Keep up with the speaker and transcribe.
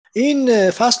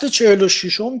این فصل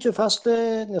 46م که فصل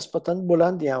نسبتاً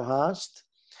بلندی هم هست،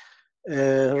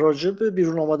 راجع به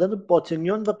بیرون آمدن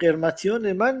باطنیان و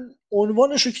قرمتیانه. من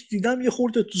عنوانش رو که دیدم یه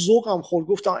خورده تو ذوقم خورد،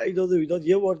 گفتم ای داد و بیداد،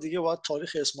 یه بار دیگه باید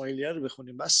تاریخ اسماعیلیه رو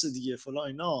بخونیم، بس دیگه فلان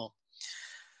اینا.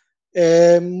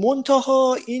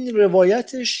 منتها این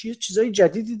روایتش یه چیزای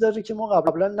جدیدی داره که ما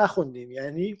قبلا نخوندیم.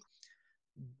 یعنی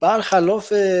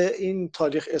برخلاف این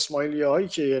تاریخ اسماعیلیه هایی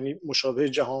که یعنی مشابه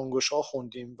جهانگوش ها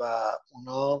خوندیم و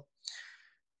اونا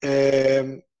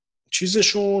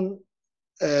چیزشون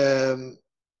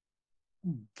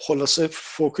خلاصه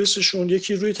فوکسشون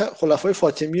یکی روی خلفای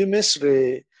فاطمی مصر،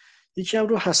 یکی هم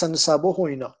رو حسن صباح و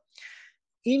اینا.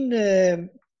 این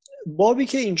بابی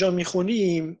که اینجا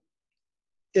میخونیم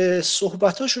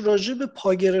صحبتاش راجع به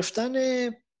پا گرفتن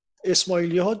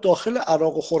اسماعیلی ها داخل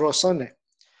عراق و خراسانه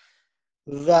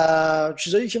و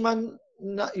چیزایی که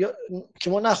که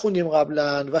ما نخوندیم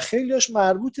قبلا و خیلیش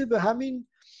مربوطه به همین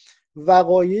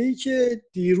وقایعی که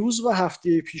دیروز و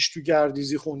هفته پیش تو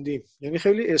گردیزی خوندیم. یعنی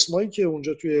خیلی اسمایی که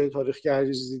اونجا توی تاریخ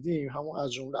گردیزی دیدیم، همون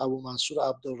از جمله ابو منصور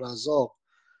عبدالرزاق،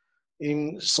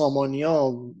 این سامانیا،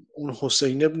 اون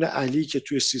حسین ابن علی که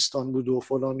توی سیستان بود و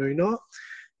فلان و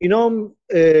اینا هم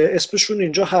اسمشون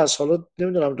اینجا هست. حالا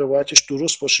نمیدونم روایتش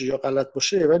درست باشه یا غلط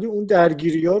باشه، ولی اون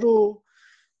درگیری ها رو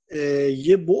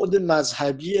یه بعد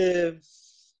مذهبی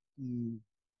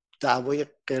دعوای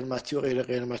قرمتی و غیر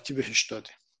قرمتی بهش داده.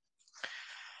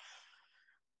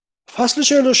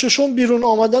 فصل 46م بیرون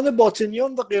آمدن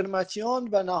باطنیان و قرمتیان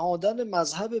و نهادن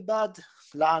مذهب بد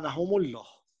لعنهم الله.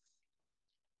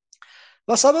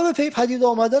 و سبب پدید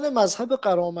آمدن مذهب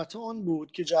قرامت آن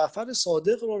بود که جعفر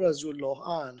صادق را رضی الله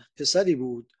عنه پسری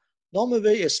بود نام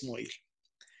وی اسماعیل.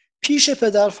 پیش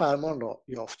پدر فرمان را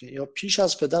یافت یا پیش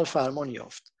از پدر فرمان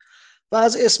یافت و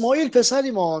از اسماعیل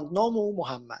پسری ماند نام او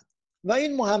محمد و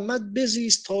این محمد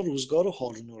بزیست تا روزگار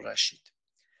هارون الرشید.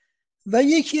 و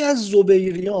یکی از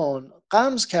زبیریان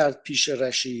غمز کرد پیش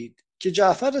رشید که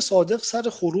جعفر صادق سر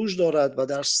خروج دارد و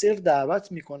در سر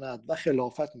دعوت می کند و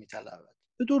خلافت می طلبد.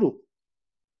 به دروغ.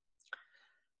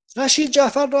 رشید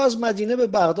جعفر را از مدینه به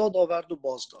بغداد آورد و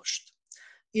بازداشت.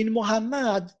 این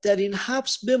محمد در این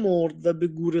حبس بمرد و به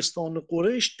گورستان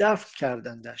قریش دفن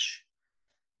کردندش.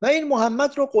 و این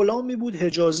محمد را غلامی بود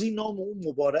حجازی نام او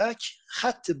مبارک،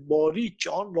 خط باریک که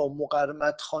آن را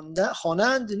مقرمت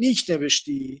خوانند نیک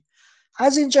نوشتی،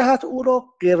 از این جهت او را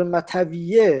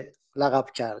قرمتویه لقب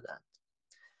کردند.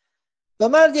 و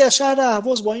مردی از شهر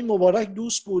اهواز با این مبارک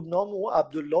دوست بود نام او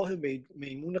عبدالله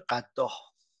میمون قداح.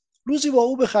 روزی با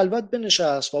او به خلوت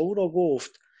بنشست و او را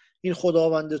گفت این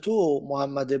خداوند تو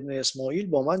محمد ابن اسماعیل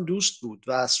با من دوست بود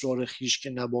و اسرار خویش که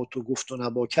نبا تو گفت و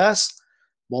نبا کس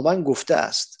با من گفته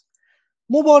است.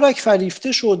 مبارک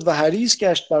فریفته شد و حریص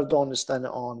گشت بر دانستن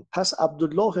آن. پس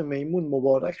عبدالله میمون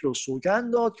مبارک را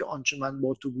سوگند داد که آنچه من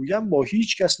با تو گویم با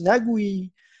هیچ کس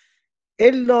نگویی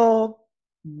الا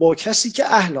با کسی که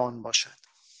اهل آن باشد.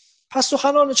 پس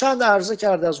سخنان چند عرضه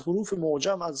کرد از حروف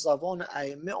معجم از زبان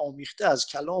ائمه آمیخته از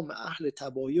کلام اهل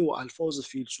تبایع و الفاظ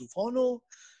فیلسوفان و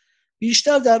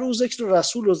بیشتر در او ذکر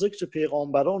رسول و ذکر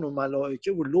پیغامبران و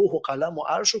ملائکه و لوح و قلم و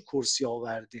عرش و کرسی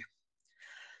آورده.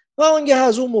 و آنگه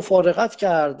از او مفارقت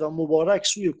کرد و مبارک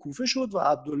سوی کوفه شد و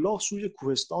عبدالله سوی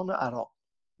کوهستان عراق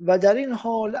و در این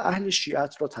حال اهل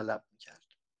شیعت را طلب میکرد.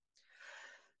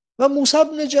 و موسی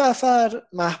بن جعفر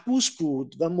محبوس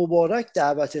بود و مبارک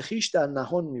دعوت خیش در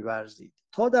نهان می‌ورزید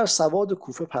تا در سواد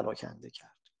کوفه پراکنده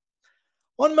کرد.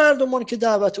 آن مردمان که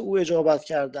دعوت او اجابت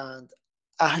کردند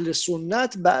اهل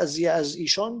سنت بعضی از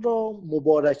ایشان را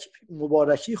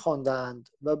مبارکی خواندند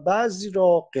و بعضی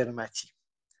را قرمتی.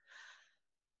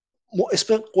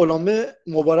 اسم غلامه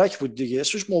مبارک بود دیگه،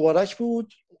 اسمش مبارک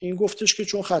بود. این گفتش که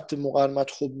چون خط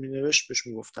مقرمت خوب مینوشت بهش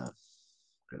میگفتن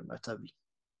قرمتوی.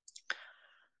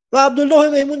 و عبدالله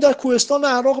میمون در کوهستان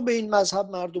عراق به این مذهب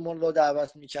مردمان را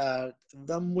دعوت میکرد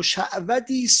و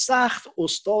مشعودی سخت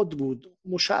استاد بود.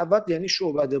 مشعود یعنی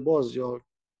شعبده باز یا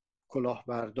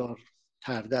کلاهبردار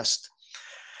تردست.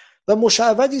 و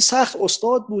مشعودی سخت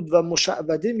استاد بود و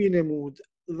مشعوده مینمود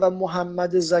و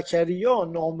محمد زکریا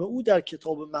نام او در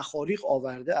کتاب مخاریق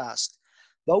آورده است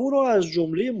و او را از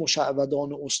جمله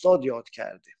مشعودان استاد یاد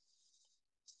کرده.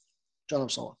 جناب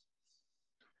سامان.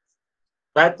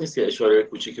 بد نیست که اشاره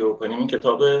کوچیکی بکنیم. این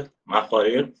کتاب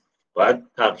مخاریق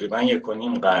باید تقریبا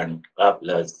 1.5 قرن قبل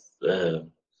از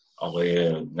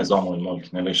آقای نظام الملک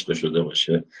نوشته شده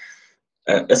باشه.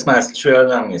 اسم اصلیشو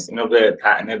یادم نیست، اینو به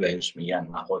طعنه بهش میگن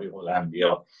مخاریق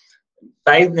الانبیا.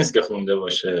 بعید نیست که خونده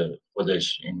باشه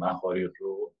خودش این مخاریق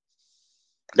رو.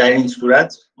 در این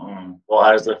صورت با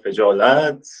عرض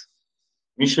خجالت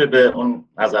میشه به اون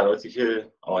نظراتی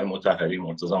که آقای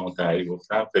مرتضی مطهری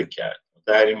گفتن فکر کرد.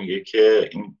 متحری میگه که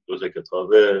این دو تا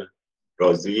کتاب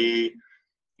رازی،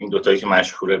 این دوتایی که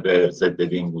مشهوره به ضد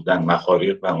دین بودن،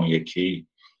 مخارق و اون یکی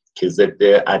که ضد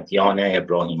ادیان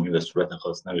ابراهیمی به صورت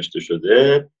خاص نوشته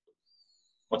شده،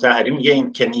 متحری میگه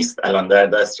این که نیست الان در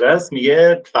دسترس،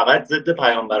 میگه فقط ضد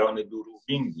پیامبران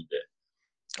دروغین بوده.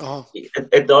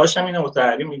 ادعاش هم اینه،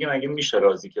 متحری میگه مگه میشه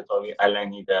رازی کتابی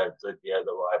علنی در ضدیت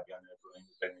با ادیان ابراهیمی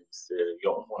بنویسه؟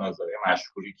 یا اون مناظره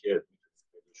مشهوری که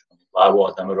با ابو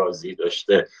حاتم رازی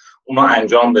داشته اونو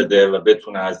انجام بده و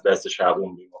بتونه از دست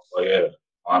شعبون بیمخواه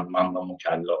من و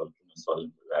مکلا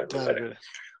سالم در ببره.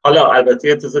 حالا البته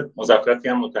یه تز مزخرفی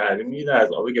هم متحری میده،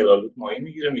 از آب گلالود ماهی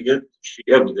میگیره، میگه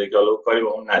شیعه بوده، گلالود کاری به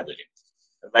اون نداریم.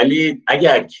 ولی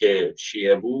اگر که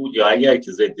شیعه بود یا اگر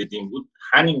که ضد دین بود،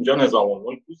 همینجا نظام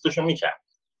الملک دوستشو میکرد.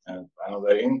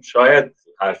 بنابراین شاید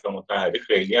حرف متحری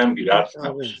خیلی هم بی ربط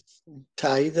نباشه.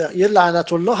 تایید یه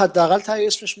لعنت الله حداقل تایید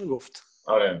اسمش میگفت.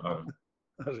 آره.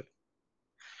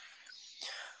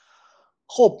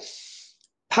 خب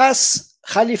پس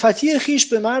خلیفتی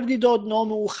خیش به مردی داد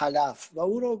نام او خلف و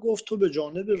او را گفت تو به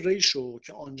جانب ری شو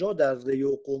که آنجا در ری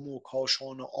و قم و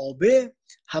کاشان و آبه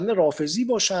همه رافضی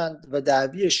باشند و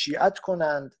دعوی شیعت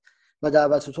کنند و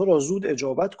دعوت تو را زود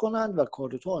اجابت کنند و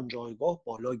کار تو آن جایگاه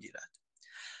بالا گیرد.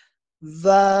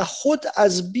 و خود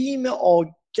از بیم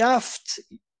آگفت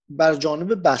بر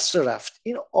جانب بصره رفت.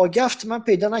 این آگفت من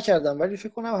پیدا نکردم ولی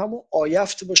فکر کنم همون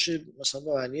آیفت باشه، مثلا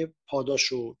به معنی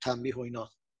پاداش و تنبیه و اینا.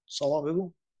 سامان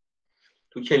بگو.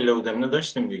 تو کله و دمنه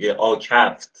داشتیم دیگه،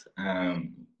 آکفت،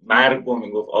 مرگ رو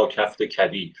میگفت آکفت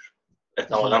کبیر،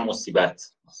 احتمالا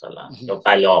مصیبت مثلا یا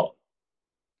بلا.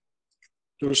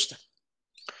 درسته.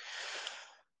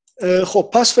 خب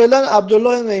پس فعلا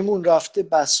عبدالله میمون رفته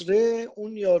بصره،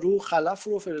 اون یارو خلف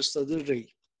رو فرستاده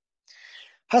ری.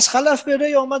 پس خلف به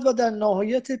ری آمد و در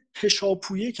نهایت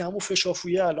پشاپویه که همون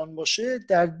فشافویه الان باشه،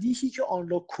 در دیهی که آن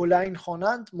را کلین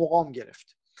خوانند مقام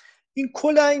گرفت. این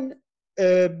کلین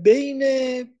بین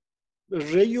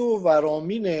ری و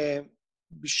ورامین.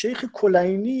 شیخ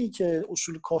کلینی که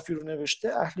اصول کافی رو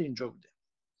نوشته اهل اینجا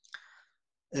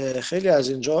بوده. خیلی از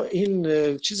اینجا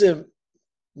این چیز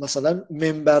مثلا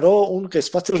منبرا اون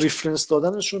قسمت ریفرنس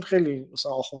دادنشون خیلی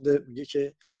مثلا آخونده میگه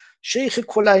که شیخ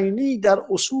کلینی در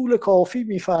اصول کافی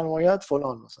میفرماید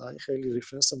فلان، مثلا خیلی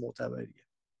ریفرنس معتبریه.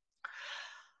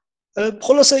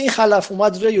 خلاصه این خلف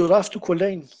اومد ری و رفت تو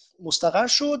کلین مستقر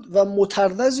شد و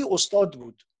مترضی استاد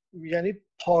بود، یعنی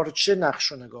پارچه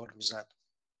نقش و نگار میزد.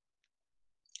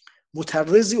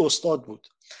 مترضی استاد بود.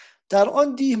 در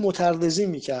آن دیه مترضی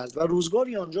میکرد و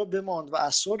روزگاری آنجا بماند و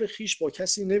اسرار خیش با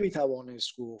کسی نمیتوانست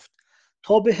گفت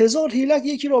تا به 1000 حیلت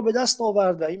یکی را به دست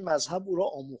آورد و این مذهب او را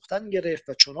آموختن گرفت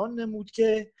و چنان نمود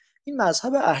که این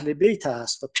مذهب اهل بیت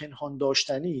است و پنهان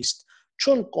داشتنی است،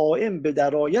 چون قائم به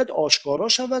درایت آشکارا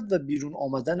شود و بیرون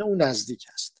آمدن او نزدیک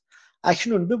است.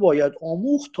 اکنون بباید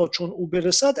آموخت تا چون او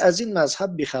برسد از این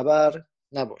مذهب بیخبر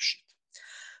نباشید.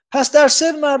 پس در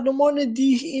سر مردمان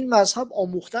دیه این مذهب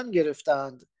آموختن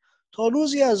گرفتند تا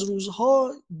روزی از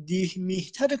روزها دیه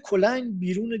میهتر کلنگ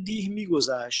بیرون دیه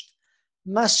میگذشت.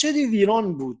 مسجدی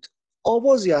ویران بود،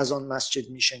 آوازی از آن مسجد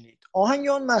میشنید. آهنگ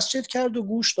آن مسجد کرد و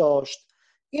گوش داشت.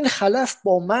 این خلف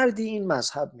با مردی این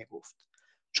مذهب میگفت.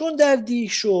 چون در دیه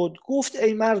شد گفت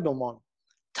ای مردمان،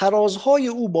 ترازهای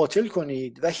او باطل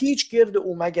کنید و هیچ گرد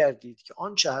او مگردید که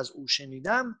آنچه از او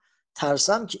شنیدم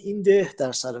ترسم که این ده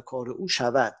در سر کار او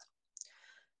شود.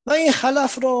 و این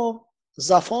خلف را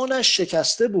زفانش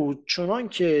شکسته بود چنان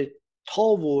که تا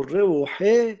و ر و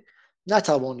ح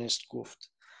نتوانست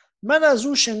گفت. من از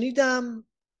او شنیدم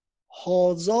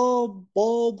هازا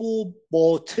باب و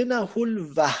باطنه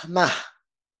الوهمه.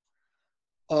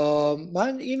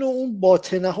 من اینو اون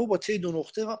باطنه با تی 2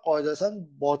 نقطه و قاعدتا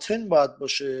باطن باید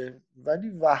باشه، ولی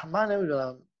وهمه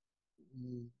نمیدونم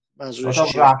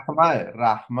منظورش چیه.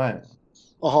 رحمه.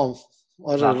 آها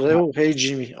آره، ر و ه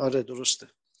جیمی. آره درسته.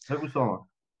 بگو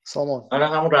سامان. آره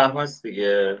همون رحمه است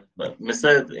دیگه،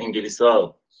 مثل انگلیس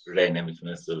ها ری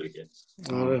نمیتونسته بگه.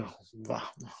 آره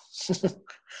وهمه.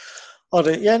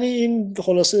 آره یعنی این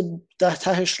خلاصه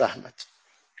تهش رحمت.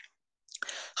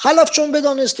 خلف چون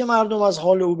بدانست که مردم از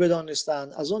حال او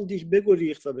بدانستند از آن دیه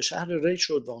بگریخت و به شهر ری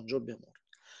شد و آنجا بمرد.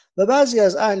 و بعضی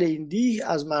از اهل این دیه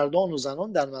از مردان و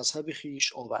زنان در مذهب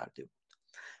خیش آورده بود.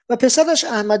 و پسرش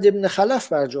احمد ابن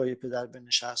خلف بر جای پدر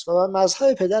بنشست و بر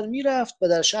مذهب پدر میرفت و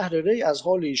در شهر ری از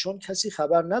حال ایشان کسی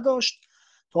خبر نداشت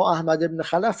تا احمد ابن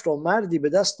خلف را مردی به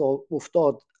دست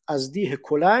افتاد از دیه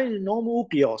کلین، نام او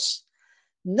قیاس.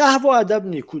 نحو و ادب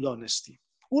نیکو دانستی،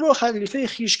 او را خلیفه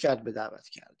خیش کرد به دعوت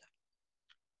کرد.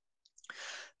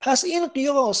 پس این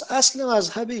قیاس اصل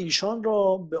مذهب ایشان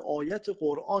را به آیت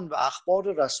قرآن و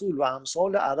اخبار رسول و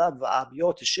امثال عرب و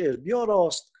ابیات شعر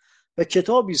بیاراست و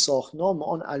کتابی ساخت نام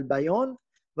آن البیان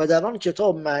و در آن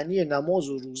کتاب معنی نماز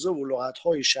و روزه و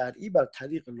لغت‌های شرعی بر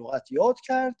طریق لغت یاد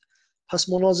کرد. پس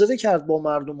مناظره کرد با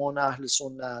مردمان اهل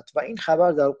سنت و این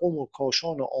خبر در قم و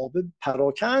کاشان و آبه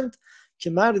پراکند که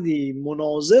مردی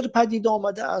مناظر پدید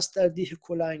آمده است در دیه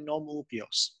کلنگ، نام او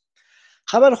قیاس.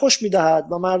 خبر خوش می‌دهد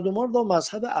و مردمان را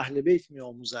مذهب اهل بیت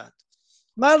می‌آموزد.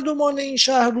 مردمان این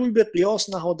شهر روی به قیاس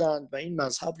نهادند و این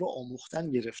مذهب را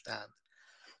آموختن گرفتند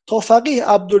تا فقیه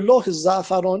عبدالله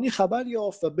زعفرانی خبر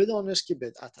یافت و بدانست که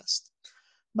بدعت است.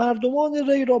 مردمان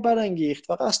ری را برانگیخت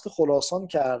و قصد خراسان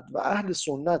کرد و اهل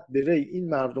سنت به ری این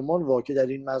مردمان را که در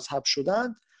این مذهب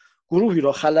شدند گروهی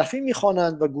را خلفی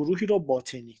می‌خوانند و گروهی را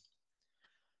باطنی.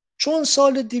 چون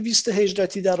سال 200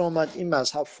 هجرتی درآمد این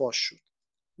مذهب فاش شد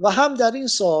و هم در این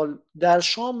سال در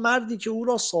شام مردی که او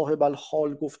را صاحب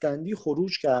الحال گفتندی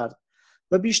خروج کرد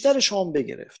و بیشتر شام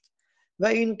بگرفت و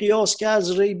این قیاس که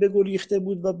از ری بگریخته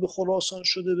بود و به خراسان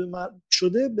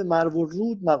شده به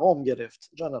مرو مقام گرفت.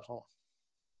 جانفان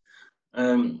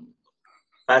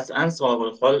قطعا صاحب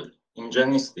الحال اینجا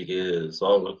نیست دیگه.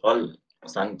 صاحب الحال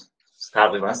مثلا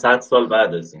تقریبا 100 سال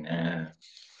بعد از اینه.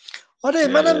 آره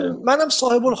منم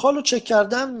صاحب الحال رو چک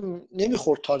کردم،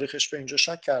 نمیخورد تاریخش، به اینجا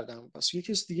شک کردم، پس یه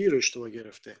کس دیگه رو اشتباه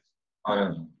گرفته.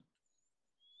 آره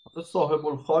صاحب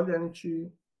الحال یعنی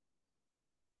چی؟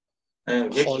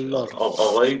 یک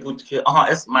آقایی بود که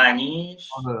اسم معنیش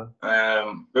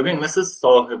ببین مثل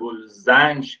صاحب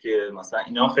الزنج که مثلا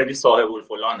اینا خیلی صاحب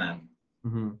الفلانن.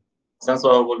 مثلا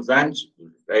صاحب الزنج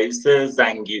رئیس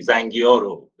زنگی ها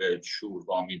رو به شور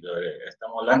وامی داره.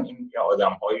 احتمالاً این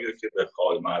آدم هایی که به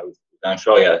خال معروف بودن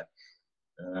شاید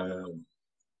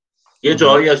یه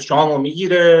جایی از شام رو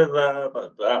میگیره و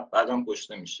بعدم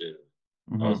کشته میشه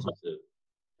توسط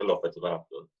خلافت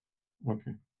بغداد.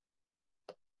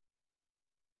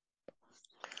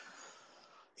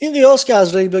 این قیاس که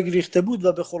از ری بگریخته بود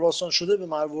و به خراسان شده به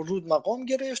مرو مقام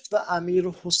گرفت و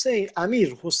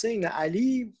امیر حسین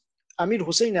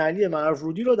علی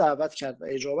مرودی را دعوت کرد و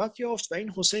اجابت یافت و این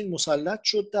حسین مسلط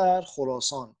شد در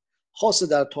خراسان، خاصه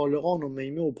در طالقان و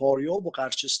میمه و پاریاب و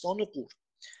قرچستان و قور.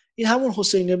 این همون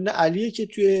حسین ابن علیه که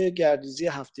توی گردیزی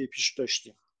هفته پیش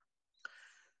داشتیم.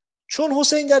 چون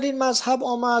حسین در این مذهب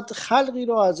آمد خلقی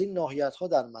را از این ناحیت‌ها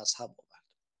در مذهب آورد.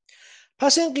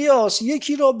 پس این قیاس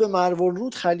یکی را به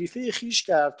مروالرود خلیفه خیش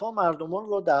کرد تا مردمان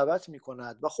را دعوت می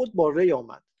کند و خود با ری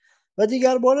آمد و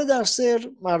دیگر باره در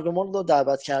سر مردمان را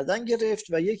دعوت کردن گرفت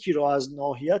و یکی را از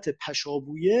ناحیت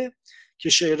پشابویه که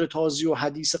شعر تازی و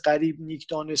حدیث قریب نیک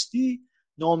دانستی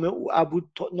نام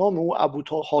او ابو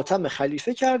حاتم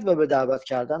خلیفه کرد و به دعوت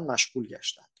کردن مشغول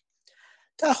گشتند.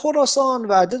 در خراسان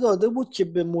وعده داده بود که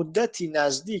به مدتی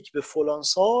نزدیک به فلان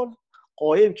سال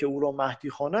قایم که او را مهدی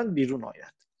خوانند بیرون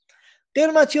آید.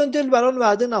 قرمطیان دل بر آن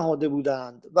وعده نهاده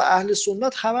بودند و اهل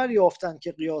سنت خبر یافتند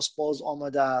که قیاس باز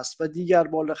آمده است و دیگر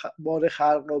بار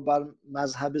خلق را بر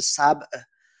مذهب سبع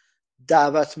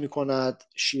دعوت می کند،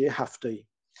 شیعه هفتایی.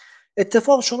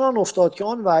 اتفاق چنان افتاد که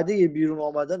آن وعده بیرون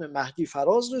آمدن مهدی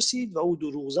فراز رسید و او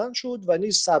دروغزن شد و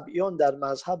نیز سبعیان در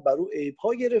مذهب بر او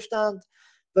عیب‌ها گرفتند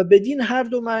و بدین هر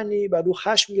دو معنی بر او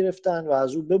خشم گرفتند و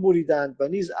از او ببریدند و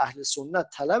نیز اهل سنت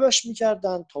طلبش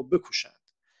می‌کردند تا بکشند.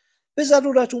 به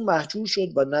ضرورت او مهجور شد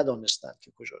و ندانستند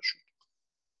که کجا شد.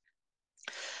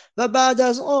 و بعد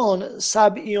از آن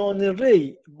سبعیان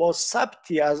ری با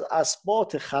سبتی از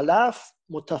اسباط خلف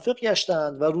متفق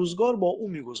گشتند و روزگار با او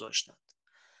می‌گذاشتند.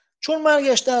 چون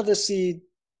مرگش در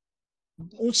رسید،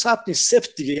 اون سبت نیست،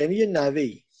 سبت دیگه، یعنی یه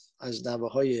نوه‌ای از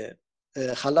نوه‌های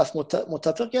خلف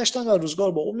متفق گشتند و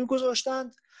روزگار با او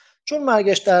می‌گذاشتند. چون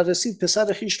مرگش در رسید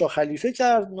پسر خیش را خلیفه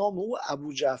کرد، نام او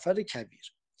ابو جعفر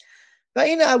کبیر. و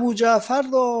این ابو جعفر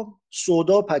را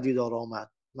سودا پدیدار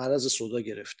آمد، مرض سودا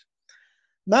گرفت.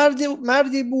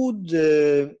 مردی بود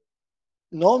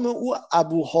نام او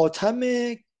ابو حاتم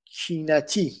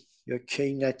کینتی یا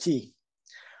کینتی.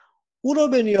 او را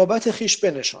به نیابت خیش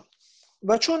بنشاند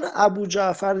و چون ابو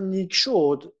جعفر نیک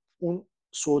شد، اون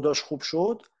سوداش خوب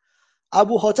شد،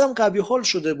 ابو حاتم قوی حال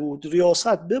شده بود، ریاست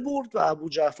ببرد و ابو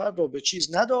جعفر را به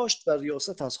چیز نداشت و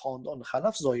ریاست از خاندان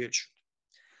خلف زایل شد.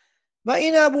 و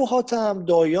این ابو حاتم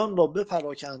دایان را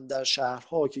بپراکند در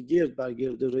شهرها که گرد بر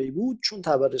گرد ری بود، چون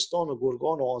طبرستان و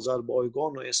گرگان و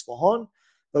آذربایجان و اصفهان،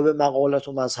 و به مقالت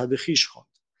و مذهب خیش خواند.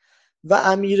 و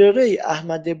امیر ری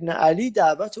احمد ابن علی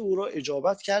دعوت او را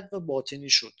اجابت کرد و باطنی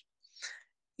شد.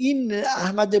 این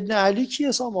احمد ابن علی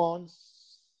کیه سامان؟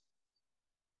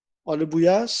 آل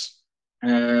بویس؟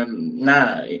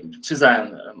 نه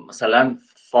چیزن مثلا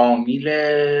فامیل،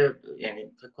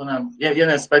 یعنی فکر کنم یه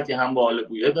نسبتی هم با آل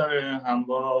بویه داره هم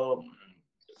با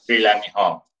دیلمی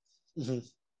ها.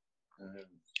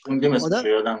 خوندیم اسمش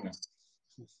یادم نیست.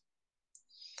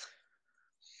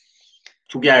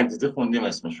 تو گردیده خوندیم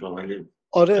اسمشو ولی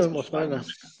آره مطمئنم.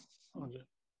 آره.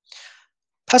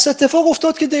 پس اتفاق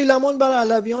افتاد که دیلمان بر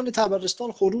علویان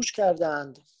طبرستان خروج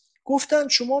کردند. گفتند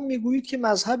شما میگویید که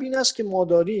مذهب این است که ما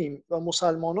داریم و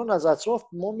مسلمانان از اطراف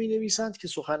ما می نویسند که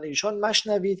سخن ایشان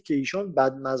مشنوید که ایشان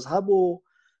بد مذهب و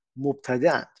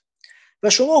مبتدعند و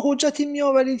شما حجتی می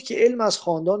آورید که علم از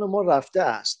خاندان ما رفته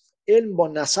است، علم با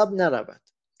نسب نرود.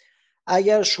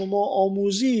 اگر شما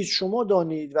آموزید شما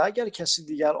دانید و اگر کسی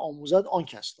دیگر آموزد آن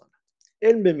کس داند.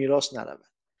 علم به میراث نرود.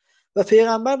 و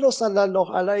پیغمبر را صلی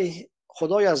الله علیه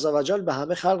خدای عزوجل به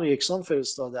همه خلق یکسان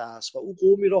فرستاده است و او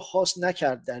قومی را خاص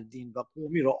نکرد در دین و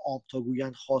قومی را عام تا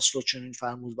گویند خاص را چنین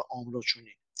فرمود و عام را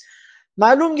چنین.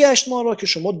 معلوم گشت ما را که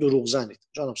شما دروغ زنید.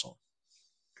 جانم سامان.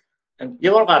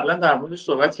 یه بار قبلا در موردش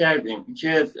صحبت کردیم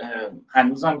که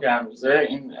هنوزم که هنوزه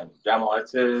این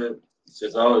جماعت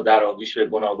چیزا دراویش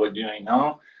بنابادی و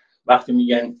اینا وقتی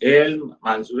میگن علم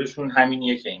منظورشون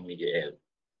همینیه که این میگه علم،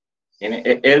 یعنی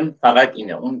علم فقط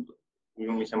اینه، اون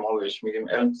علومی که ما بهش میگیم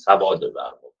علم سواده در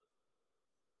واقع.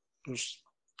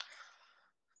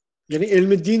 یعنی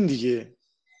علم دین دیگه.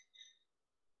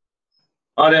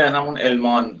 آره همون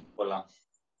علمان فلان.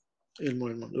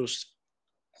 علمان درست.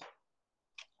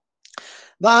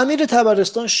 و امیر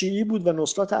طبرستان شیعی بود و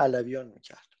نصرت علویان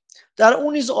میکرد. در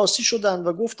اون نیز عاصی شدند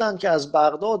و گفتند که از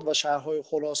بغداد و شهرهای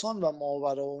خراسان و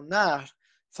ماوراءالنهر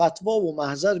فتوا و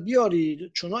محضر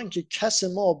بیارید چنان که کس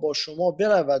ما با شما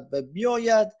برود و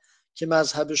بیاید که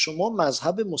مذهب شما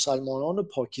مذهب مسلمانان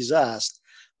پاکیزه است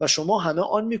و شما همه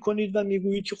آن میکنید و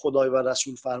میگویید که خدای و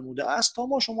رسول فرموده است تا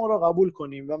ما شما را قبول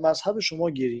کنیم و مذهب شما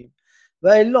گیریم و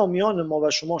الا میان ما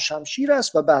و شما شمشیر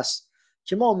است و بس،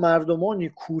 که ما مردمانی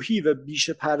کوهی و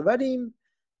بیشه پروریم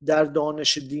در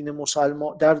دانش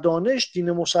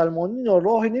دین مسلمانی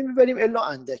راه نمیبریم الا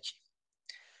اندکی.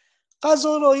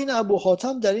 قضا را این ابو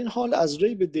حاتم در این حال از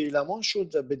ری به دیلمان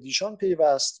شد و به دیشان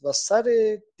پیوست و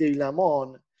سر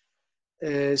دیلمان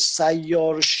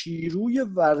سیار شیروی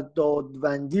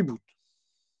وردادوندی بود.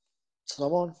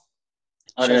 سلامان.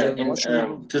 آره این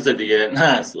چیز دیگه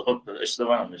نه خب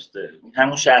اشتباه نمیشته،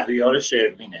 همون شهریار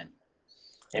شروینه،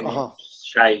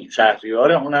 یعنی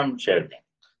شهریار اونم شروین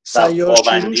سیار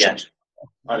شیروی.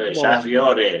 آره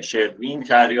شهریار شروین،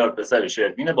 شهریار پسر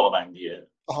شروین باوندیه.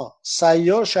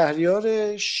 سیار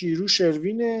شهریار شیرو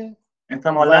شروینه،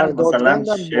 احتمالاً مثلا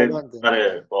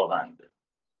باونده.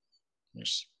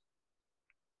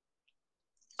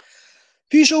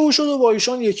 پیش او شد و با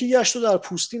ایشان یکی گشت و در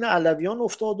پوستین علویان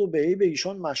افتاد و به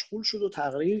ایشان مشغول شد و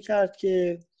تقریر کرد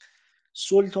که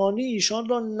سلطانی ایشان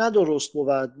را ندرست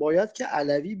بود، باید که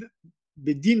علوی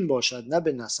به دین باشد نه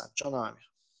به نسب. جان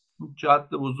امیر. جد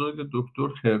بزرگ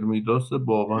دکتر هرمیداس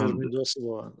باوند. هرمیداس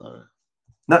باوند. آره.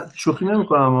 نه شوخی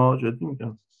نمی‌کنم ها، جدی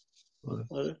میگم.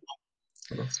 آره.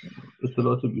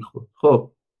 اطلاعات بیخود.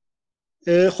 خب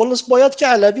خلاص باید که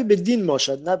علوی به دین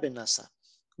باشد نه به نسب.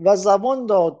 و زبان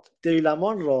داد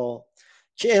دیلمان را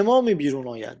که امام بیرون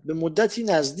آید به مدتی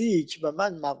نزدیک و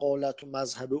من مقالت و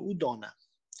مذهب او دانم.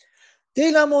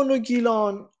 دیلمان و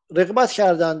گیلان رغبت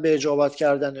کردند به اجابت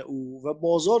کردن او و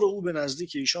بازار او به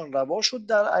نزدیک ایشان روا شد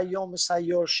در ایام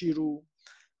سیار شیرو،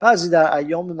 بعضی در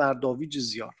ایام مرداویج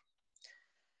زیار.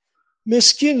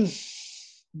 مسکین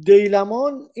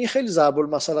دیلمان، این خیلی ضرب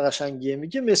المثل قشنگیه،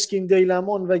 میگه مسکین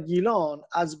دیلمان و گیلان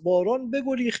از باران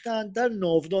بگریختند در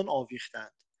ناودان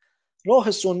آویختند،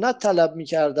 راه سنت طلب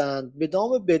میکردند به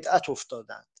دام بدعت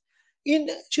افتادند.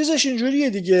 این چیزش اینجوریه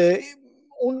دیگه.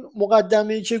 اون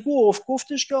مقدمه‌ای که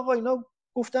گفتش که آقا اینا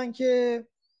گفتن که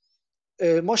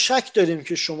ما شک داریم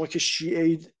که شما که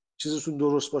شیعه چیزتون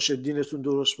درست باشه، دینتون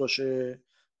درست باشه،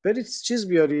 برید چیز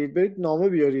بیارید، برید نامه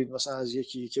بیارید مثلا از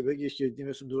یکی که بگه که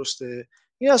دینتون درسته.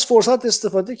 این از فرصت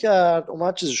استفاده کرد،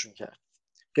 اومد چیزشون کرد،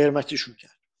 قرمتیشون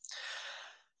کرد.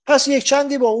 پس یک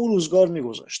چندی با او روزگار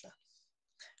میگذاشتن.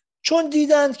 چون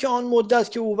دیدند که آن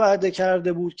مدت که او وعده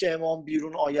کرده بود که امام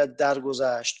بیرون آید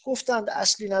درگذشت، گفتند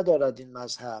اصلی ندارد این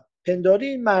مذهب، پنداری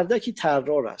این مردکی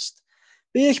طرار است.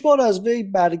 به یک بار از وی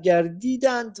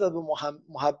برگردیدند و به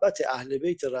محبت اهل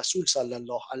بیت رسول صلی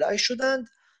الله علیه شدند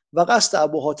و قصد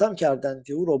ابو حاتم کردند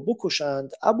که او را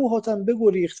بکشند. ابو حاتم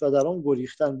بگریخت و در آن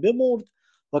گریختن بمرد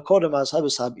و کار مذهب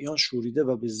سبعیان شوریده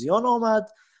و به زیان آمد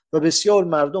و بسیار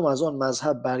مردم از آن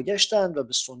مذهب برگشتند و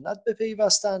به سنت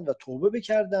بپیوستند و توبه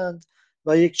بکردند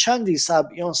و یک چندی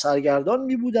سبعیان سرگردان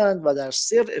می بودند و در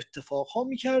سر اتفاقها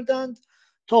می کردند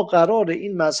تا قرار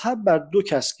این مذهب بر دو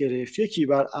کس گرفت، یکی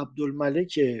بر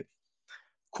عبدالملک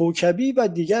کوکبی و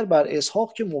دیگر بر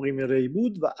اسحاق که مقیم ری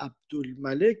بود و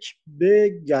عبدالملک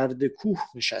به گرد کوه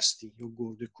نشستی یا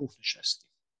گرد کوه نشستی.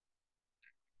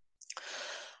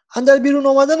 اندر بیرون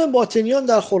آمدن باطنیان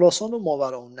در خراسان و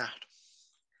ماوراءالنهر.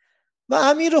 و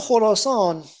امیر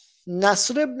خراسان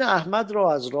نصر ابن احمد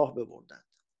را از راه ببردند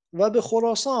و به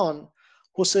خراسان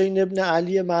حسین ابن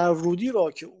علی مروودی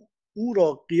را که او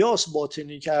را قیاس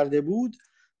باطنی کرده بود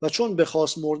و چون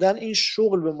بخواست مردن این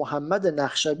شغل به محمد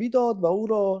نخشبی داد و او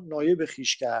را نایب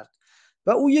خویش کرد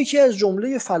و او یکی از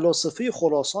جمله فلاسفه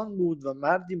خراسان بود و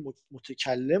مردی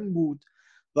متکلم بود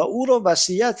و او را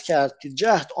وصیت کرد که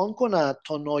جهد آن کند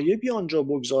تا نایبی آنجا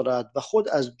بگذارد و خود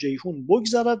از جیحون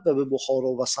بگذرد و به بخارا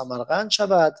و سمرقند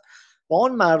شود و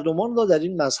آن مردمان را در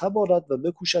این مذهب آرد و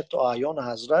بکوشد تا اعیان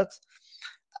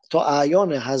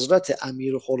حضرت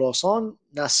امیر خراسان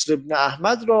نصر ابن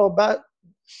احمد را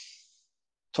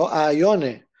تا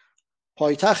اعیان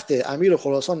پایتخت امیر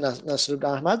خراسان نصر ابن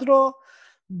احمد را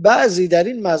بعضی در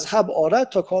این مذهب آرد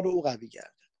تا کار او قوی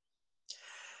گردد.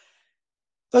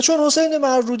 و چون حسین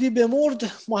مروودی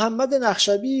بمرد محمد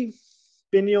نخشبی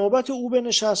به نیابت او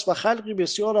بنشست و خلقی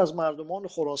بسیار از مردمان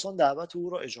خراسان دعوت او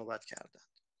را اجابت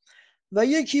کردند و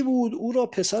یکی بود او را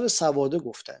پسر سواده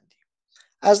گفتندی،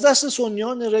 از دست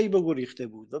سنیان ری بگریخته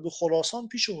بود و به خراسان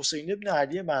پیش حسین ابن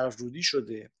علی مروودی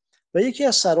شده و یکی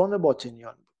از سران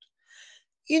باطنیان بود.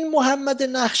 این محمد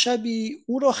نخشبی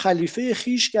او را خلیفه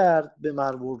خیش کرد به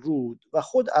مروالرود و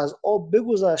خود از آب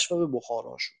بگذشت و به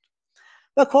بخارا شد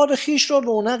و کار خیش را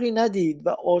رونقی ندید و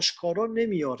آشکارا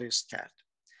نمیارست کرد.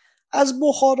 از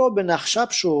بخارا به نخشب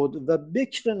شد و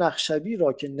بکر نخشبی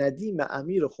را که ندیم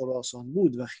امیر خراسان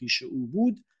بود و خیش او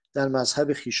بود در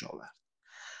مذهب خیش آورد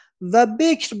و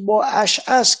بکر با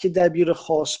اشعث که دبیر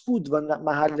خاص بود و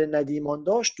محل ندیمان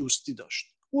داشت دوستی داشت،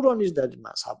 او را نیز در این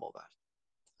مذهب آورد.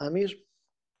 امیر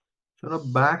چرا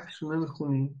بکر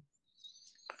نمیخونی؟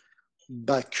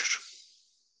 بکر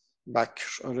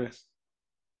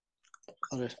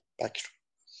آره بکر.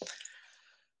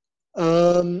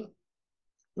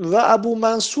 و ابو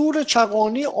منصور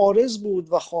چغانی عارض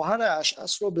بود و خواهر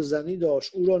اشعث را به زنی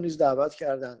داشت، او را نیز دعوت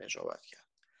کردند اجابت کرد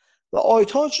و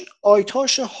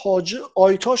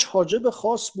آیتاش حاجب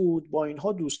خاص بود، با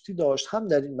اینها دوستی داشت، هم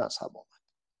در این مذهب آمد.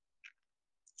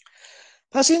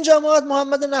 پس این جماعت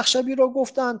محمد نخشبی را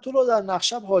گفتند تو را در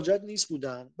نخشب حاجت نیست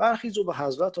بودند، برخیز و به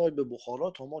حضرت آی به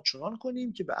بخارا تا ما چنان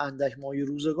کنیم که به اندک مایه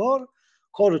روزگار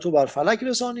کار تو بر فلک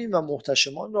رسانیم و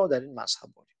محتشمان را در این مذهب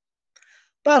بریم.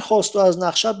 برخاست و از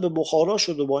نخشب به بخارا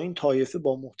شد و با این طایفه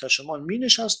با محتشمان می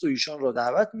نشست و ایشان را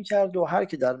دعوت می کرد و هر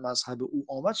که در مذهب او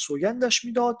آمد سوگندش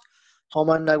می داد تا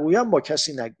من نگویم با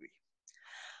کسی نگویی.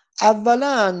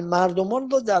 اولا مردمان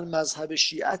را در مذهب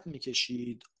شیعت می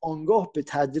کشید، آنگاه به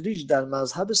تدریج در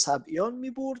مذهب سبعیان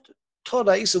می برد تا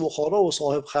رئیس بخارا و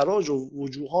صاحب خراج و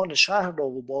وجوهان شهر را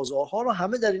و بازارها را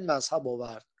همه در این مذهب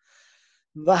آورد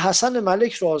و حسن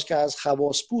ملک را که از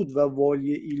خواص بود و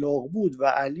والی ایلاق بود و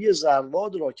علی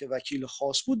زرواد را که وکیل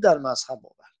خاص بود در مذهب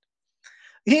آورد.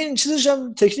 این چیزش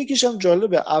هم تکنیکش هم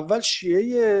جالبه، اول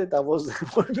شیعه 12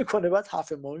 امامی میکنه بعد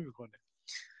 7 امامی میکنه.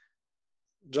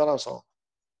 جانم صاحب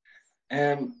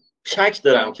شک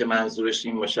دارم که منظورش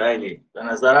این باشه علی. به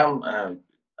نظرم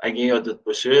اگه یادت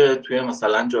باشه توی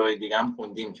مثلا جای دیگه هم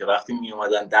خوندیم که وقتی می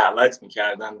اومدن دعوت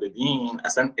میکردن به دین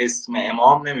اصلا اسم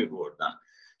امام نمی بردن.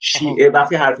 شیعه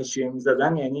وقتی حرف شیعه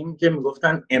میزدن یعنی این که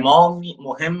میگفتن امامی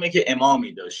مهمه که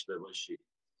امامی داشته باشی،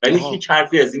 ولی هیچ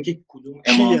حرفی از این که کدوم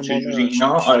امام چجوری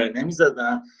اینا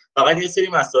نمیزدن، فقط یه سری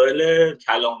مسائل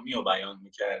کلامی رو بیان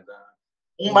میکردن.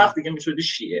 اون وقت دیگه میشدی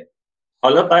شیعه.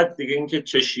 حالا بعد دیگه اینکه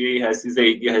چه شیعی هستی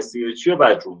زیدی هستی یا چی رو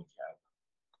بعد رو میکرد.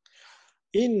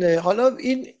 حالا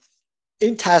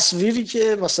این تصویری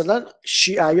که مثلا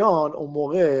شیعیان اون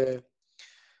موقع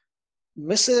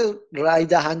مثل رای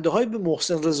دهنده های به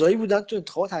محسن رضایی بودن تو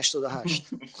انتخابات 88.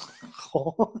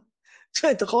 خب تو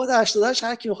انتخابات 88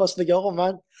 هر کی می‌خواست بگه آقا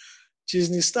من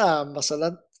چیز نیستم،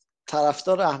 مثلا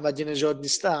طرفدار احمدی نژاد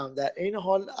نیستم، در این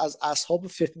حال از اصحاب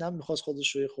فتنه می‌خواست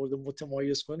خودش رو خورده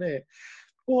متمایز کنه،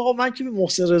 آقا من که به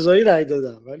محسن رضایی رای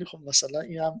دادم، ولی خب مثلا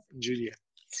این هم اینجوریه.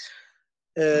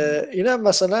 این هم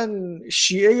مثلا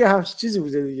شیعه همچین چیزی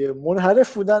بوده دیگه،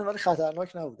 منحرف بودن ولی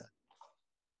خطرناک نبودن.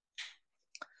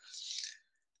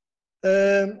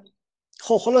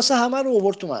 خب خلاصه همه رو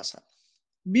آورد تو مذهب.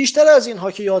 بیشتر از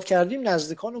اینها که یاد کردیم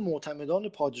نزدیکان و معتمدان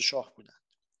پادشاه بودند.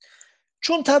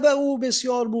 چون طبع او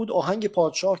بسیار بود آهنگ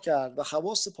پادشاه کرد و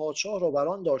خواص پادشاه را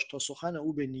بران داشت تا سخن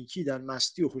او به نیکی در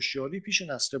مستی و هوشیاری پیش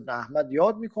نصر بن احمد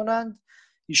یاد می‌کنند.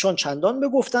 ایشان چندان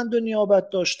بگفتند و نیابت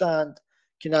داشتند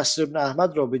که نصر بن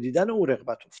احمد را به دیدن او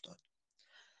رغبت افتاد.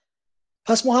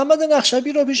 پس محمد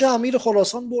نخشبی را پیش امیر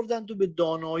خراسان بردند و به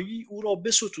دانایی او را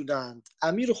بستودند.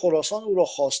 امیر خراسان او را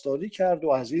خواستاری کرد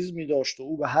و عزیز می داشت و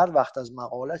او به هر وقت از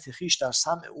مقالت خیش در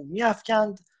سمع او می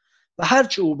افکند و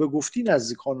هرچه او بگفتی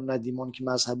نزدیکان و ندیمان که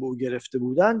مذهب او گرفته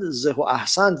بودند زه و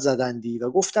احسنت زدندی و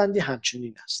گفتندی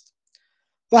همچنین است.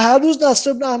 و هر روز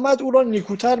نصر بن احمد او را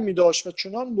نیکوتر می داشت و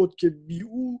چنان بود که بی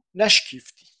او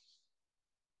نشکیفتی.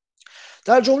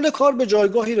 در جمله کار به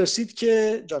جایگاهی رسید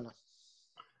که جانم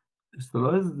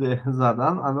اصطلاح زه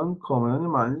زدن الان کاملا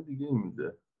معنی دیگه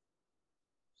میده.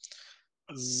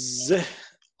 زه،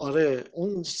 آره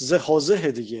اون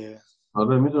زه دیگه.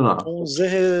 آره میدونم. اون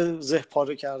زه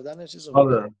پاره کردن چیزو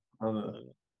آره میگه.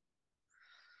 آره.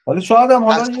 ولی شاید هم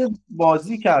حالا از... یه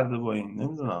بازی کرده با این،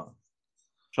 نمیدونم.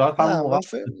 شاید همون نه موقع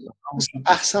من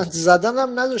احسنت زدن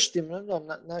هم نداشتیم،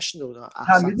 نشنده بودم هم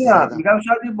احسنت میدونم، زدن. میگم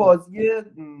شاید یه بازی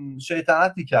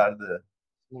شیطنتی کرده.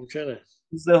 ممکنه.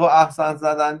 زه و احسن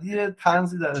زدندی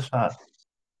طنزی درش هست.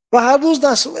 و هر روز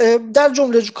در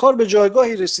جمله کار به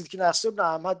جایگاهی رسید که نصر بن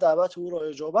احمد دعوت او را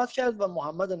اجابت کرد و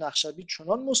محمد نخشبی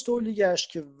چنان مستولی گشت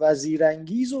که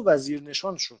وزیرانگیز و وزیر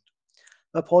نشان شد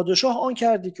و پادشاه آن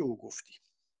کردی که او گفتی.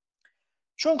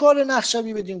 چون کار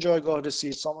نخشبی بدین جایگاه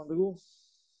رسید، سامان بگو.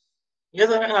 یه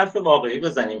ذره حرف واقعی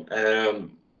بزنیم.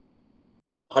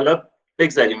 حالا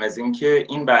بگذریم از این که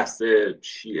این بحث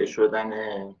شیعه شدن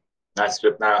نصر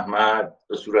بن احمد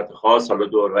به صورت خاص، حالا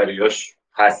دوروریاش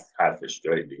هست حرفش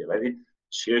جای دیگه، ولی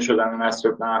شیعه شدن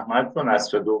نصر بن احمد و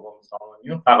نصر دوم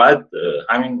سامانی فقط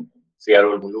همین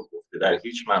سیرالملوک گفته، در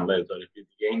هیچ منبع تاریخی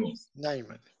دیگه ای نیست.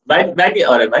 نیومده.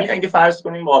 ولی اگه فرض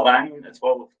کنیم واقعا این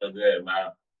اتفاق افتاده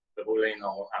و به قول این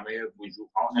آقا همه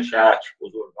وجوهان شهر،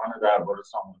 بزرگان دربار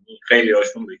سامانی، خیلی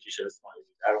هاشون به کیش اسماعیلی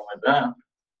در اومدن،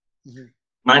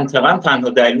 منطقا تنها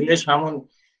دلیلش همون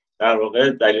در واقع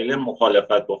دلیل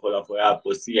مخالفت با خلفای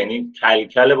عباسی، یعنی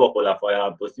کلکل با خلفای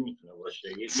عباسی میتونه باشه،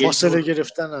 فاصله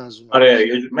گرفتن از اون.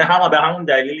 آره به همون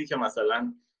دلیلی که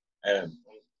مثلا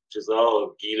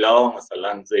چیزا گیلا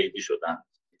مثلا زیدی شدن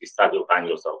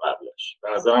 150 سال قبلش، به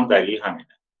نظرم دلیل همینه.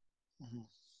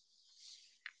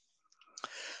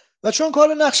 و چون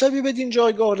کار نخشبی بدین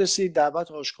جایگاه رسید،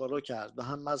 دعوت آشکارا کرد و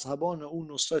هم مذهبان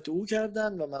او نصرت او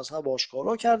کردند و مذهب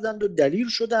آشکارا کردند و دلیر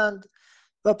شدند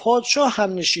و پادشاه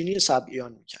همنشینی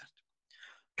سبعیان میکرد.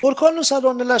 ترکان و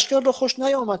سران لشکر را خوش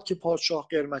نیامد که پادشاه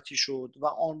قرمتی شد و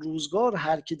آن روزگار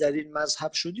هر که در این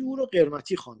مذهب شدی او را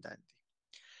قرمتی خواندند.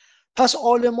 پس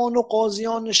عالمان و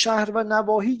قاضیان شهر و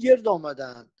نواحی گرد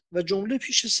آمدند و جمله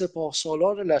پیش سپاه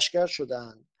سالار لشکر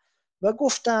شدند و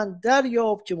گفتند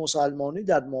دریاب که مسلمانی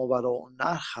در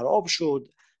ماوراءالنهر خراب شد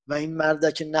و این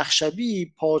مردک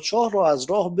نخشبی پادشاه را از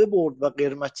راه ببرد و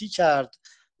قرمتی کرد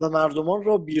و مردمان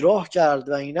را بیراه کرد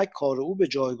و اینک کار او به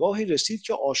جایگاهی رسید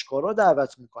که آشکارا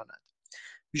دعوت میکند.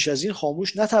 بیش از این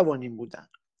خاموش نتوانیم بودن.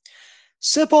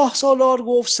 سپاه سالار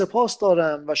گفت سپاس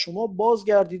دارم و شما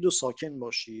بازگردید و ساکن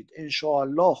باشید،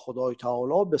 انشاءالله خدای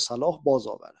تعالی به صلاح باز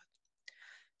آورد.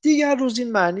 دیگر روز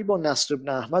این معنی با نصر بن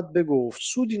احمد بگفت،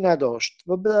 سودی نداشت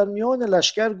و در میان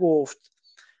لشکر گفت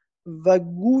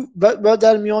و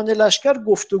در میان لشکر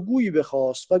گفتگویی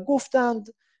بخواست و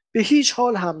گفتند به هیچ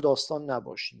حال همداستان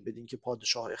نباشیم بدین که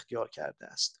پادشاه اختیار کرده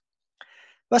است.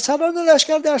 و سران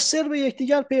لشکر در سر به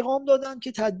یکدیگر پیغام دادند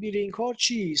که تدبیر این کار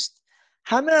چیست.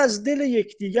 همه از دل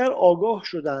یکدیگر آگاه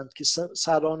شدند که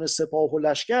سران سپاه و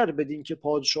لشکر بدین که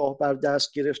پادشاه بر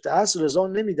دست گرفته است رضا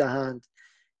نمیدهند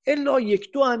الا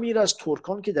یک دو امیر از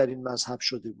ترکان که در این مذهب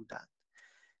شده بودند.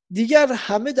 دیگر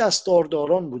همه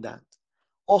دستارداران بودند.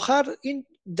 آخر این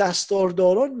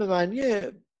دستارداران به معنی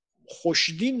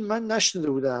خوشدین من نشنیده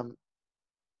بودم.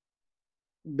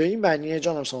 به این معنیه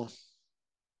جانم سامان؟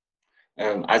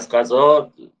 از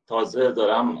قضا تازه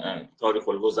دارم تاریخ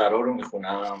الوزرا رو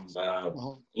میخونم و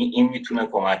این میتونه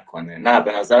کمک کنه. نه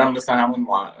به نظرم مثل همون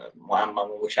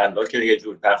معمم و مشلا که یه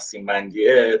جور تقسیم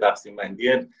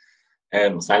بندی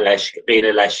مثلا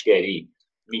غیر لشکری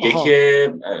میگه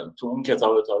که تو اون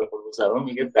کتاب تاریخ الوزرا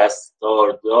میگه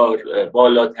دستاردار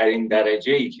بالاترین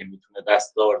درجه‌ای که میتونه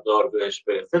دستاردار بهش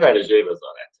برسه درجه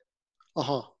وزارته.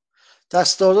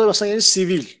 دستاردار مثلا یعنی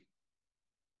سیویل.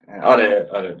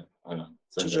 آره.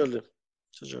 چه جالب.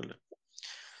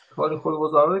 تاریخ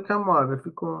الوزرا رو کم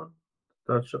معرفی کن.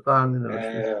 در چه قرنی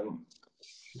نوشته؟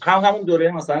 همون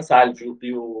دوره مثلا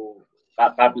سلجوقی و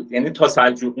قبل، یعنی تا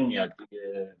سلجوقی میاد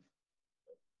دیگه.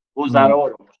 وزرا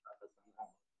رو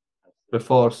به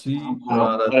فارسی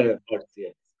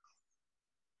فارسیه.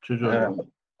 چه جالب.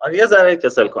 یه ذره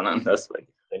کسل کنن دست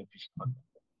بگیر. خیلی پیش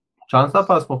چند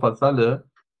صفحه از مفصله؟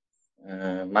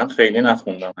 من خیلی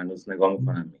نخوندم هنوز، نگاه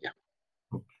میکنم میگم.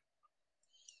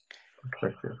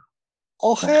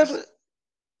 آخر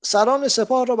سران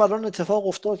سپاه را بر آن اتفاق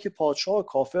افتاد که پادشاه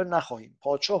کافر نخواهیم،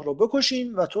 پادشاه را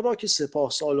بکشیم و تو را که سپاه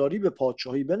سالاری به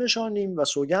پادشاهی بنشانیم و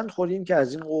سوگند خوریم که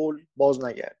از این قول باز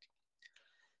نگردیم.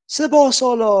 سپاه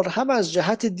سالار هم از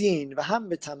جهت دین و هم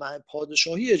به طمع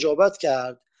پادشاهی اجابت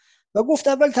کرد و گفت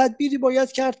اول تدبیری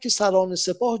باید کرد که سران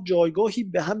سپاه جایگاهی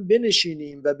به هم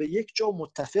بنشینیم و به یک جا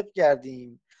متفق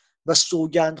گردیم و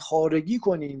سوگند خارگی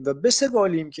کنیم و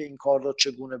بسگالیم که این کار را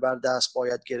چگونه بر دست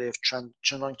باید گرفت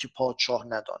چنان که پادشاه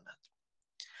نداند.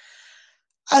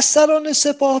 از سران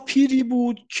سپاه پیری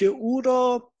بود که او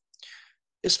را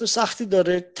اسم سختی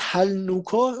داره،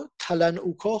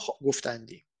 تلنوکا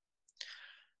گفتندی.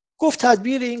 گفت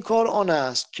تدبیر این کار آن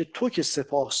است که تو که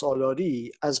سپاه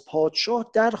سالاری از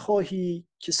پادشاه در خواهی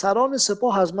که سران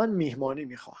سپاه از من میهمانی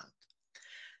میخواهند.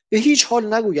 به هیچ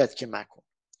حال نگوید که مکن،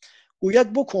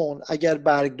 گوید بکن اگر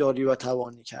برگداری و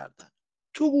توانی کردن.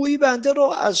 تو گویی بنده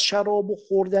را از شراب و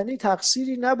خوردنی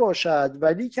تقصیری نباشد،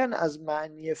 ولیکن از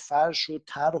معنی فرش و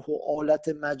طرح و آلت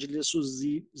مجلس و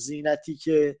زینتی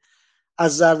که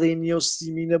از زرینی و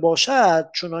سیمینه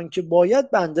باشد چنان که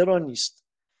باید بنده را نیست.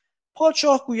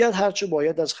 پادشاه گوید هرچه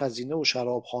باید از خزینه و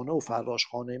شرابخانه و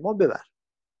فراشخانه ما ببر.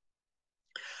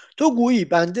 تو گویی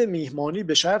بنده میهمانی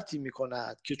به شرطی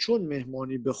میکند که چون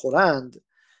مهمانی بخورند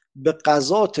به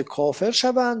قضات کافر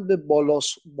شوند به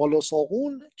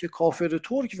بالاساغون که کافر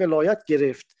ترک ولایت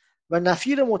گرفت و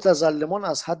نفیر متظلمان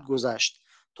از حد گذشت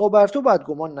تا بر تو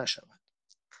بدگمان نشود.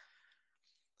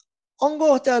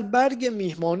 آنگاه در برگ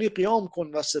میهمانی قیام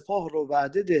کن و سپاه را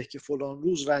وعده ده که فلان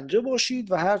روز رنجه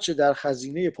باشید و هرچه در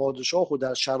خزینه پادشاه و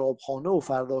در شرابخانه و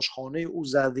فرداشخانه او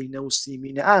زرینه و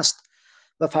سیمینه است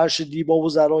و فرش دیبا و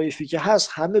ظرایفی که هست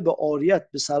همه به عاریت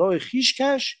به سرای خیش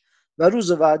کش و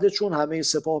روز وعده چون همه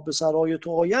سپاه به سرای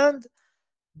تو آیند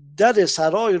در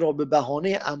سرای را به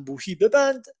بهانه انبوهی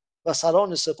ببند و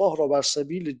سران سپاه را بر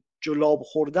سبیل جلاب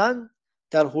خوردن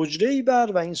در حجره‌ای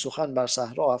بر و این سخن بر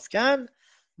صحرا افکن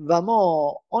و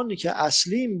ما آنی که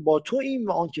اصلیم با تو ایم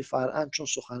و آن که فرعن چون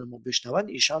سخن ما بشنوند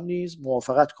ایشان نیز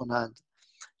موافقت کنند.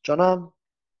 جانم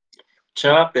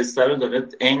چقدر قصه رو داره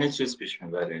عین چیز پیش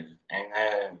میبره، عین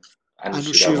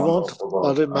انوشیروان.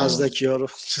 آره مزدکی ها رو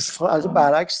از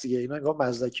برعکس دیگه، اینا انگار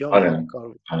مزدکی ها آره.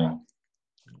 کار. آره.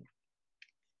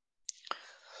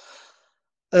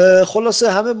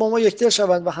 خلاصه همه با ما یکدل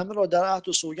شوند و همه را در عهد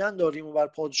و سوگند داریم و بر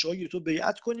پادشاهی تو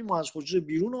بیعت کنیم و از حجره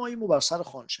بیرون آییم و بر سر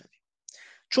خوان شویم.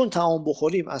 چون طعام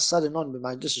بخوریم از سر نان به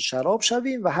مجلس شراب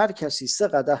شویم و هر کسی 3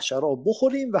 قدح شراب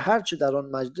بخوریم و هر چه در آن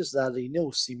مجلس زرینه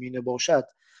و سیمینه باشد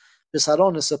به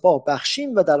سران سپاه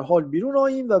بخشیم و در حال بیرون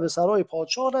آییم و به سرای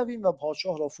پادشاه رویم و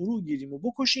پادشاه را فرو گیریم و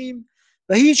بکشیم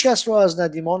و هیچ کس را از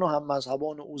ندیمان و هم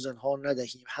مذهبان او زنهار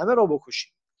ندهیم، همه را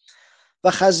بکشیم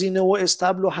و خزینه و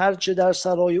استبل و هر چه در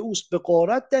سرای اوست به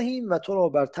غارت دهیم و تو را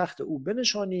بر تخت او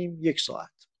بنشانیم 1 ساعت.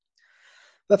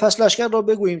 و پس لشکر را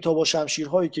بگوییم تا با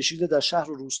شمشیرهای کشیده در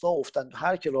شهر و روستا افتند و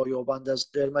هر که را یابند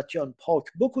از قرمطیان پاک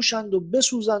بکشند و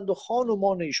بسوزند و خان و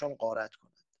مان ایشان غارت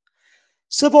کنند.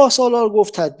 سپاه سالار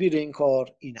گفت تدبیر این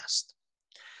کار این است.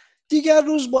 دیگر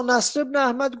روز با نصر بن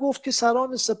احمد گفت که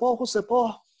سران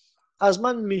سپاه از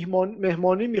من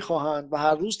مهمانی میخواهند و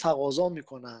هر روز تقاضا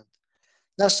میکنند.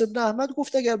 نصر بن احمد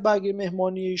گفت اگر برگ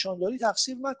مهمانی ایشان داری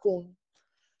تقصیر مکن.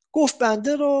 گفت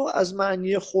بنده را از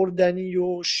معنی خوردنی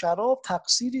و شراب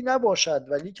تقصیری نباشد،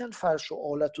 ولیکن فرش و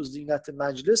آلت و زینت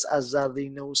مجلس از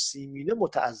زرینه و سیمینه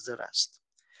متعذر است.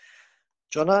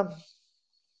 جانم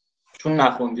چون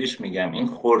نخوندیش میگم این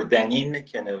خوردنین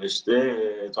که نوشته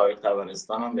تاریخ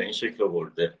طبرستان هم به این شکل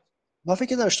برده. من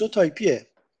فکر نوشته تایپیه.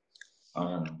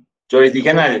 جای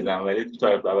دیگه ندیدم ولی تو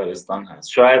تاریخ طبرستان هست.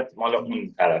 شاید مال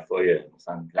اون طرفای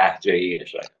مثلا لهجه‌ایه،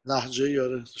 شاید لهجه‌ای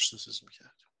آره داشته چیز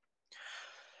میکرد.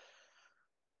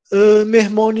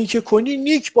 مهمانی که کنی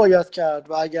نیک باید کرد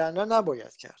و اگر نه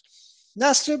نباید کرد.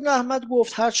 نصر بن احمد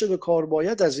گفت هرچه به کار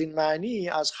باید از این معنی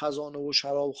از خزانه و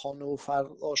شرابخانه و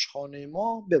فراشخانه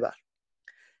ما ببر.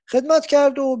 خدمت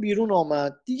کرد و بیرون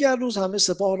آمد. دیگر روز همه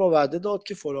سپاه را وعده داد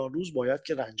که فلان روز باید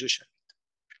که رنجه شوید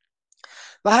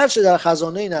و هرچه در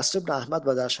خزانه نصر بن احمد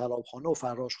و در شرابخانه و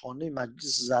فراشخانه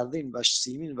مجلس زرین و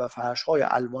سیمین و فرشهای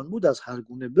الوان بود از هر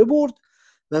گونه ببرد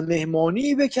و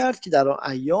مهمانی بکرد که در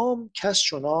آن ایام کس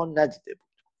چنان ندیده بود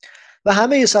و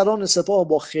همه سران سپاه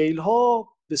با خیلها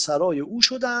به سرای او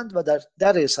شدند و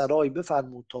در سرای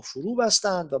بفرمود تا فرو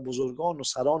بستند و بزرگان و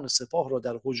سران سپاه را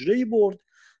در حجره‌ای برد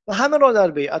و همه را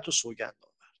در بیعت و سوگند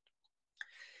آورد.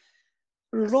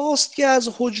 راست که از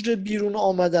حجره بیرون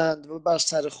آمدند و بر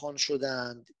سر خوان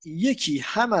شدند، یکی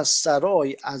هم از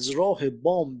سرای از راه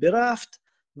بام برفت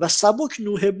و سبک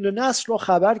نوح ابن نصر را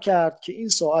خبر کرد که این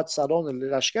ساعت سران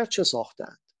لشکر چه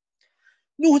ساختند.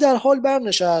 نوح در حال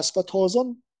برنشست و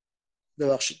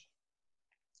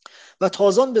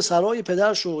تازان به سرای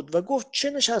پدر شد و گفت چه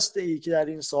نشسته ای که در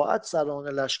این ساعت سران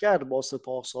لشکر با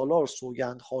سپاه سالار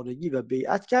سوگند خارگی و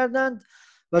بیعت کردند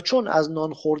و چون از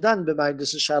نان خوردن به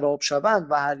مجلس شراب شوند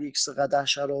و هر یک 3 قدح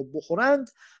شراب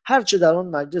بخورند، هرچه در آن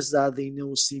مجلس زرینه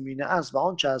و سیمینه است و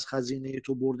آنچه از خزینه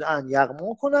تو برده اند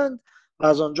یغما کنند و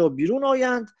از آنجا بیرون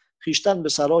آیند، خویشتن به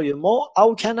سرای ما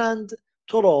اوکنند،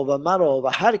 تو را و مرا و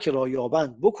هر که را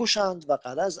یابند بکشند و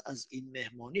غرض از این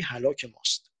مهمانی هلاک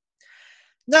ماست.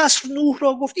 نصر نوح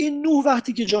را گفت این نوح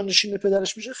وقتی که جانشین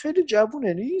پدرش میشه خیلی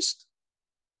جوونه نیست؟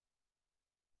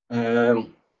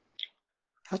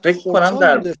 حتی فکر کنم خردسال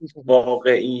در بوده.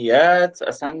 واقعیت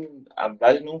اصلا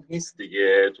اول نوح نیست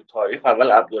دیگه، تو تاریخ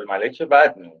اول عبدالملک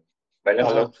بعد نوح، ولی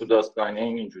حالا آها. تو داستانه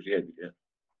اینجوریه دیگه.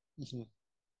 یعنی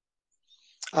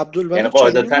عبدالملک چجوری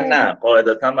قاعدتا مرد؟ نه،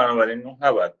 قاعدتا بنابراین نوح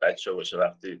نباید بچه باشه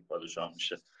وقتی پادشاه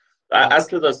میشه. و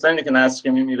اصل داستان اینه که نصر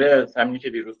که میمیره، همینی که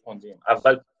دیروز خوندیم،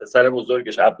 اول پسر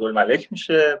بزرگش عبدالملک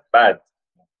میشه، بعد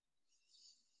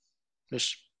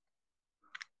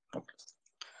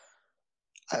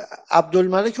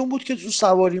عبدالملک اون بود که تو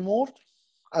سواری مرد،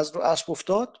 از رو اسب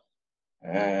افتاد.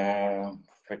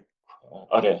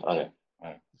 آره.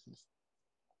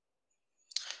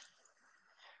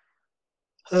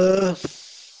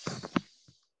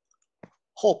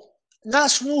 خب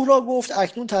نصر نوح را گفت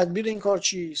اکنون تدبیر این کار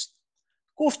چیست؟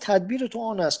 گفت تدبیر تو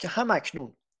آن است که هم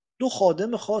اکنون 2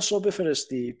 خادم خاص را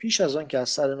بفرستی پیش از آن که از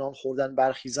سر نان خوردن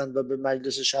برخیزند و به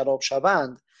مجلس شراب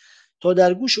شوند، تا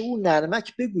در گوش او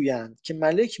نرمک بگویند که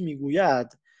ملک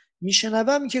میگوید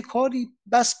میشنوم که کاری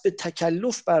بس به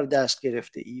تکلف بر دست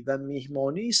گرفته ای و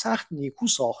میهمانی سخت نیکو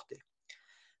ساخته.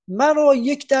 مرا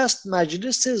یک دست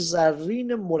مجلس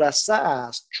زرین مرصع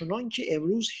است، چنان که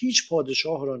امروز هیچ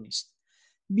پادشاه را نیست.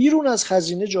 بیرون از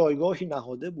خزینه جایگاهی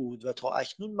نهاده بود و تا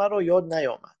اکنون مرا یاد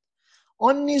نیامد.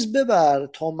 آن نیز ببر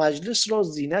تا مجلس را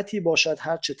زینتی باشد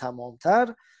هرچه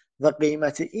تمامتر و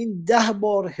قیمت این 10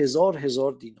 بار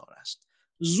 1000 دینار است.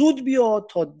 زود بیا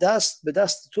تا دست به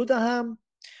دست تو دهم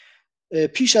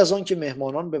پیش از آن که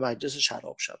مهمانان به مجلس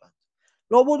شراب شوند.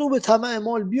 لابد او به طمع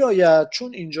مال بیاید،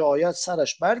 چون اینجا آید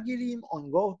سرش برگیریم،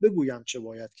 آنگاه بگویم چه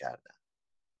باید کردن.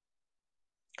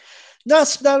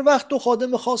 نصر در وقت 2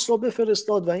 خادم خاص را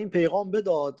بفرستاد و این پیغام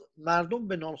بداد: مردم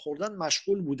به نان خوردن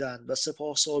مشغول بودند و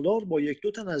سپاه سالار با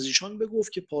 1-2 تن از ایشان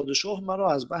بگفت که پادشاه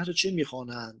مرا از بهر چه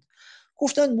میخوانند.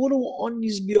 گفتند برو آن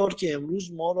نیز بیار که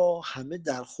امروز ما را همه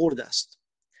در خورد است.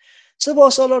 سپاه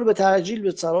سالار به تعجیل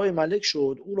به سرای ملک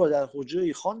شد، او را در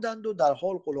حجره خواندند و در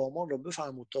حال غلامان را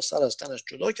بفرمود تا سر از تنش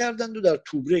جدا کردند و در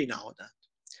توبره نهادند.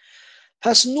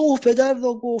 پس نوح پدر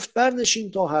را گفت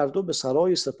برنشین تا هر دو به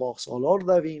سرای سپاه سالار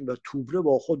رویم و توبره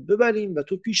با خود ببریم و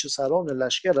تو پیش سران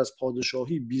لشکر از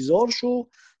پادشاهی بیزار شو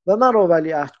و مرا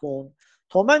ولیعهد کن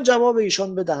تا من جواب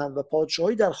ایشان بدهم و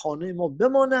پادشاهی در خانه ما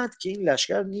بماند که این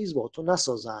لشکر نیز با تو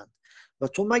نسازند و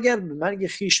تو مگر به مرگ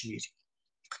خیش میری.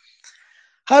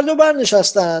 هر دو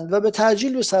برنشستند و به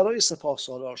تعجیل به سرای سپاه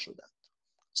سالار شدند.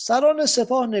 سران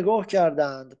سپاه نگاه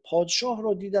کردند، پادشاه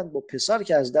را دیدند با پسر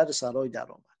که از در سرای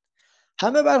درآمد.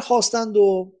 همه برخاستند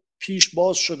و پیش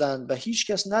باز شدند و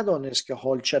هیچ کس ندانست که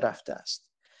حال چه رفته است.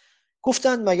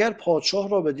 گفتند مگر پادشاه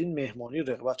را بدین مهمانی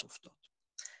رغبت افتاد.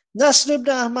 نصر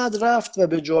ابن احمد رفت و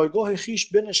به جایگاه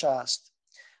خیش بنشست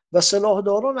و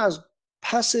سلاحداران از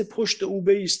پس پشت او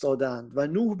بایستادند و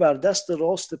نوح بر دست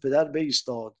راست پدر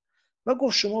بایستاد و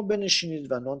گفت شما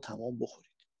بنشینید و نان تمام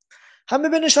بخورید. همه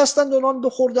بنشستند و نان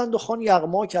بخوردند و خوان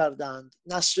یغما کردند.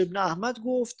 نصر ابن احمد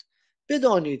گفت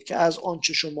بدانید که از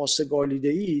آنچه شما سگالیده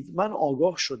اید من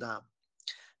آگاه شدم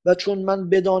و چون من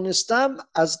بدانستم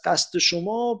از قصد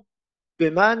شما به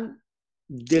من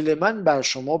دل من بر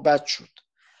شما بد شد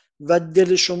و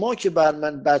دل شما که بر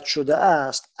من بد شده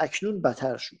است اکنون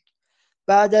بتر شد.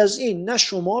 بعد از این نه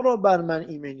شما را بر من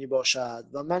ایمنی باشد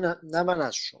و نه من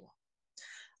از شما.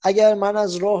 اگر من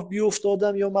از راه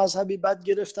بیفتادم یا مذهبی بد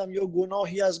گرفتم یا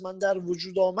گناهی از من در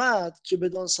وجود آمد که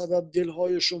بدان سبب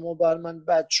دلهای شما بر من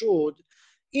بد شد،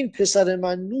 این پسر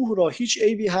من نوح را هیچ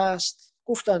عیبی هست؟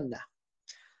 گفتند نه.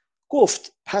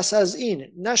 گفت پس از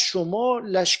این نه شما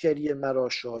لشکری مرا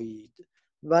شایید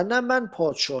و نه من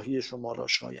پادشاهی شما را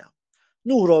شایم.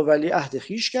 نوح را ولیعهد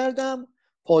خویش کردم،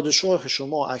 پادشاه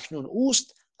شما اکنون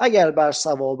اوست، اگر بر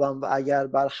صوابم و اگر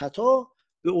بر خطا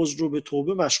به عذر و به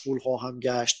توبه مشغول خواهم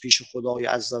گشت پیش خدای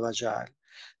عزوجل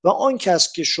و آن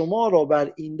کس که شما را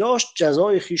بر این داشت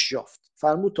جزای خویش یافت.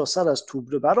 فرمود تا سر از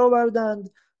توبره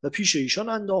برآوردند و پیش ایشان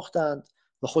انداختند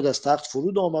و خود از تخت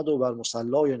فرود آمد و بر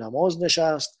مصلای نماز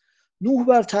نشست. نوح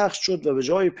بر تخت شد و به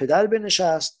جای پدر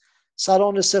بنشست.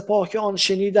 سران سپاه که آن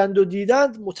شنیدند و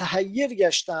دیدند متحیر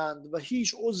گشتند و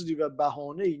هیچ عذری و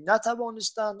بهانه‌ای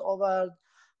نتوانستند آورد.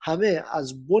 همه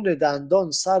از بن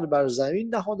دندان سر بر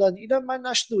زمین نهادند. اینم من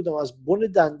نشنیده بودم، از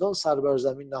بن دندان سر بر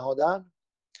زمین نهادن،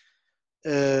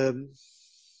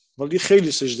 ولی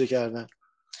خیلی سجده کردن.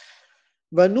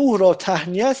 و نوح را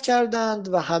تهنیت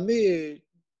کردند و همه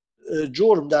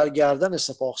جرم در گردن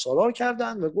سپاهسالار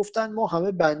کردند و گفتند ما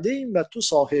همه بنده ایم و تو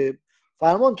صاحب،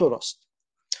 فرمان تو راست.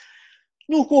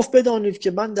 نوح گفت بدانید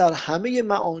که من در همه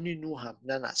معانی نوحم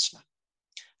نه نسلم.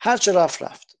 هرچه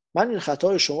رفت من این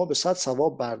خطای شما به 100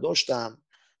 ثواب برداشتم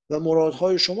و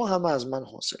مرادهای شما همه از من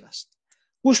حاصل است.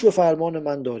 گوش به فرمان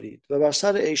من دارید و بر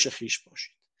سر عیش خیش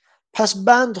باشید. پس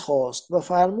بند خواست و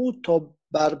فرمود تا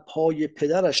بر پای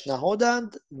پدرش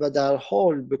نهادند و در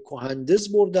حال به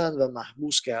کهندز بردند و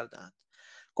محبوس کردند.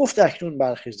 گفت اکنون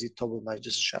برخیزید تا به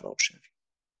مجلس شراب شوید.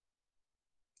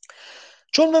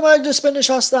 چون به مجلس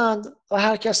بنشستند و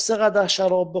هر کس 3 قدح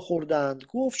شراب بخوردند،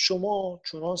 گفت شما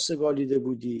چنان سگالیده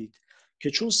بودید که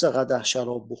چون 3 قدح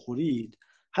شراب بخورید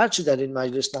هرچی در این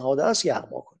مجلس نهاده است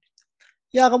یغما کنید.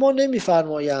 یغما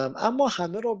نمی‌فرمایم، اما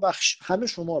همه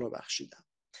شما را بخشیدم.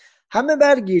 همه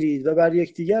برگیرید و بر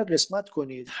یکدیگر قسمت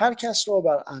کنید، هر کس را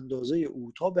بر اندازه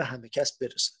او تا به همه کس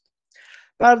برسد.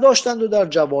 برداشتند و در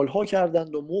جوالها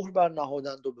کردند و مهر بر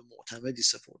نهادند و به معتمدی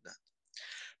سپردند.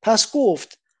 پس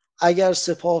گفت اگر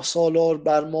سپاه سالار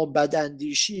بر ما بد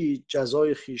اندیشید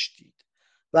جزای خویش دید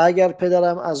و اگر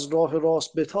پدرم از راه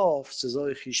راست بتافت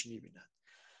سزای خویش می‌بیند.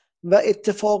 و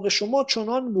اتفاق شما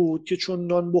چنان بود که چون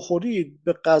نان بخورید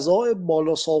به قضاء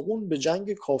بالا ساغون به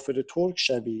جنگ کافر ترک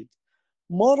شوید.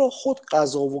 ما را خود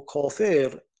قضا و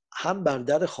کافر هم بر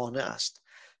در خانه است.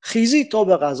 خیزید تا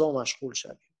به قضا مشغول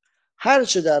شویم.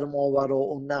 هرچه در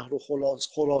ماوراء النهر و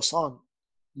خراسان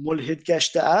ملحد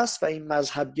گشته است و این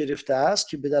مذهب گرفته است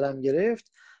که پدرم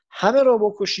گرفت، همه را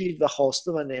بکشید و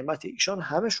خواسته و نعمت ایشان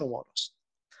همه شما راست.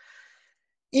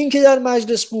 این که در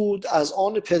مجلس بود از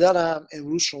آن پدرم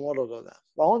امروز شما را دادم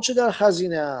و آنچه در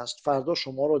خزینه است فردا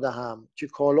شما را دهم که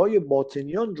کالای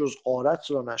باطنیان جز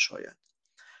غارت را نشاید.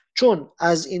 چون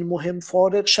از این مهم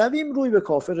فارغ شویم روی به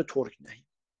کافر ترک نهیم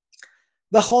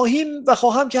و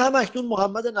خواهم که هم اکنون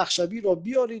محمد نخشبی را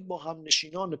بیارید با هم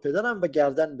نشینان پدرم و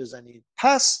گردن بزنید.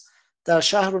 پس در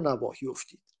شهر و نواحی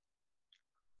افتید.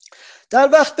 در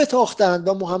وقت بتاختند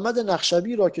و محمد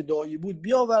نخشبی را که داعی بود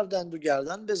بیاوردند و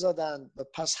گردن بزدند و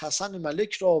پس حسن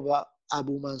ملک را و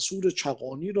ابو منصور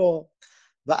چغانی را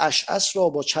و اشعث را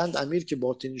با چند امیر که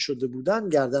باطنی شده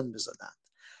بودند گردن بزدند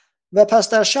و پس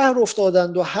در شهر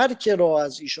افتادند و هر که را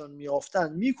از ایشان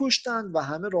میافتند میکشتند و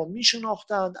همه را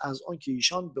میشناختند از آنکه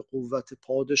ایشان به قوت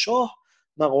پادشاه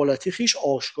مقالتی خویش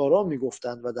آشکارا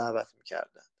میگفتند و دعوت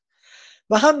میکردند.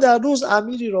 و هم در روز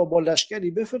امیری را با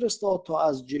لشکری بفرستاد تا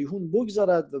از جیهون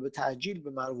بگذرد و به تعجیل به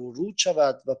مرو رود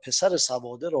شود و پسر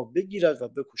سواده را بگیرد و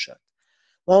بکشد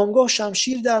و آنگاه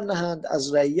شمشیر در نهند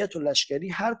از رعیت و لشکری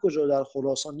هر کجا در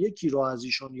خراسان یکی را از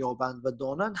ایشان یابند و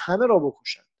دانند همه را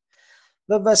بکشند.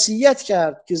 و وصیت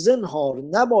کرد که زنهار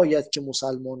نباید که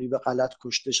مسلمانی به غلط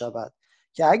کشته شود،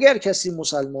 که اگر کسی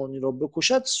مسلمانی را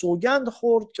بکشد سوگند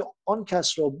خورد که آن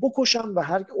کس را بکشم و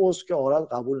هر عذر که آرد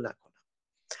قبول نکنم.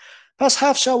 پس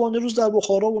 7 شبانه روز در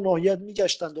بخارا و ناحیت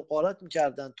میگشتند و غارت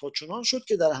میکردند تا چنان شد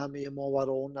که در همه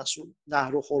ماوراء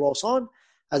النهر و خراسان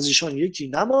از ایشان یکی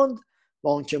نماند و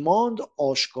آنکه ماند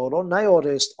آشکارا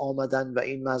نیارست آمدن و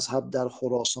این مذهب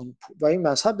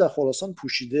در خراسان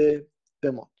پوشیده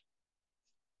بماند.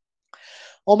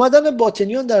 آمدن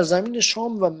باطنیان در زمین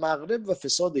شام و مغرب و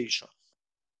فساد ایشان.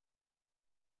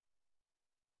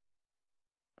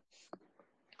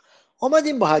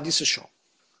 آمدیم با حدیث شام.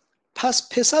 پس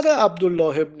پسر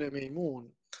عبدالله ابن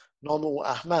میمون نام او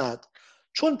احمد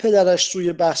چون پدرش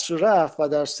سوی بصره رفت و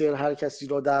در سیر هر کسی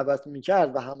را دعوت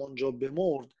میکرد و همانجا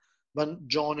بمرد و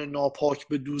جان ناپاک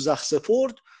به دوزخ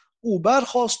سپرد، او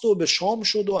برخاست و به شام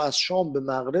شد و از شام به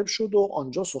مغرب شد و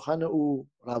آنجا سخن او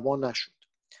روا نشد.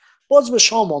 باز به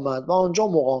شام آمد و آنجا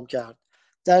مقام کرد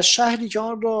در شهری که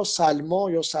آن را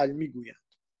سلما یا سلمی گویند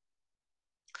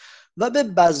و به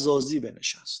بزازی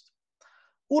بنشست.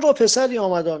 او را پسری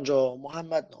آمد آنجا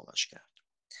محمد نامش کرد.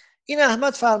 این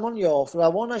احمد فرمان یافت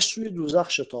روانش سوی دوزخ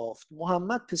شتافت.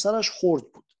 محمد پسرش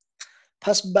خرد بود.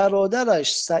 پس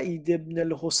برادرش سعید ابن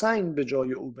الحسین به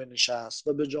جای او بنشست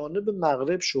و به جانب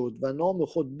مغرب شد و نام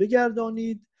خود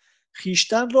بگردانید،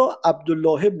 خیشتن را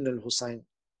عبدالله ابن الحسین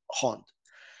خواند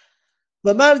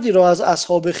و مردی را از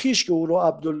اصحاب خیش که او را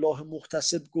عبدالله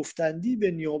محتسب گفتندی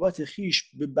به نیابت خیش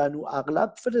به بنو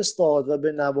اغلب فرستاد و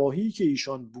به نواحی که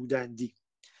ایشان بودندی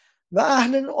و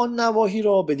اهل آن نواحی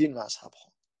را بدین مذهب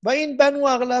خواند. و این بنو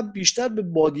اغلب بیشتر به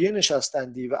بادیه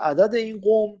نشستندی و عدد این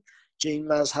قوم که این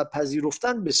مذهب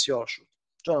پذیرفتند بسیار شد.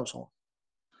 جانم شما.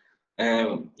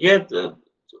 یه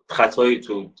خطایی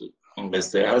تو این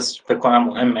قصه هست فکر کنم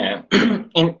مهمه.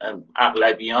 این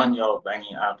اغلبیان یا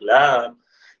بنی اغلب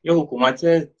یه حکومت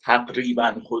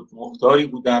تقریبا خودمختاری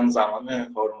بودن،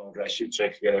 زمان هارون الرشید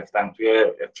شکل گرفتن توی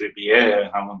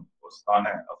افریقیه، همون استان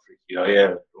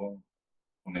افریقیای روم،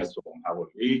 تونس و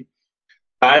حوالی.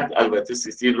 بعد البته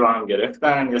سیسیل رو هم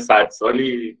گرفتن، یه 100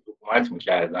 سالی حکومت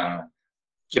میکردن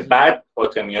که بعد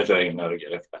فاطمی‌ها جای اینا رو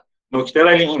گرفتن. نکته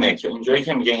ولی اینه که اونجایی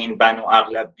که میگه این بنو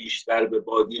اغلب بیشتر به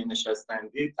بادیه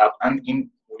نشستندی، طبعا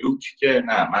این ملوک که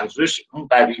نه، منظورش اون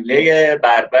قبیله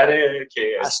بربره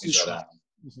که اسمی دارن.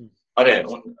 آره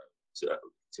اون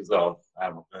چیزا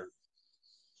در واقع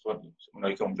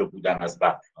اونایی که اونجا بودن از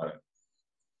بعد. آره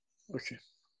اوکی.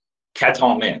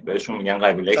 کتامه بهشون میگن،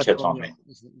 قبیله کتامه.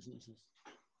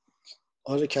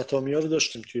 آره کتامیا رو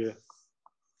داشتیم توی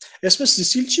اسم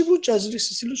سیسیل چی بود؟ جزیره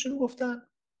سیسیل رو چون گفتن؟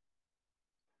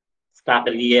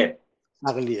 صقلیه.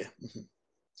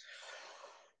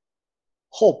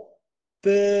 خب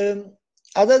به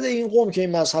عدد این قوم که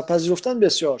این مذهب پذیرفتن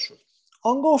بسیار شد.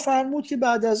 آنگاه فرمود که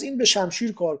بعد از این به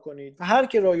شمشیر کار کنید و هر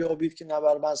که را یابید که نه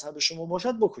بر مذهب شما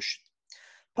باشد بکشید.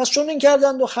 پس چون این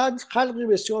کردند و خلقی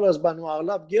بسیار از بنو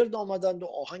اغلب گرد آمدند و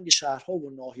آهنگ شهرها و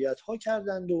ناحیتها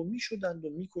کردند و میشدند و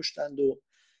میکشتند و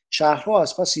شهرها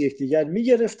از پس یکدیگر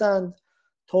میگرفتند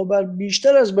تا بر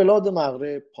بیشتر از بلاد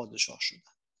مغرب پادشاه شدند.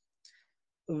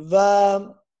 و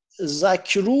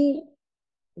زکرو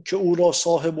که او را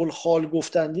صاحب الخال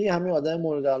گفتندی، همین آدم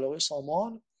مورد علاقه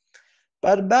سامان،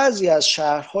 بر بعضی از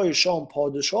شهرهای شام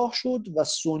پادشاه شد و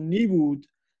سنی بود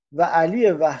و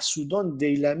علی وحسودان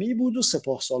دیلمی بود و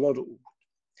سپاهسالار او بود.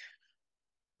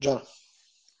 جان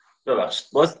ببخشید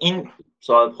باز این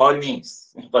صاحب حال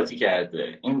نیست، این قاطی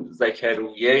کرده. این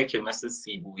زکرویه که مثل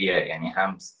سیبویه، یعنی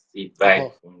هم سیبوی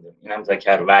خونده، این هم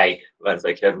زکروی و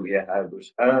زکرویه هر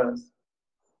دوش هست.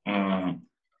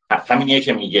 همینیه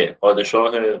که میگه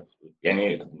پادشاه،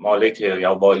 یعنی مالک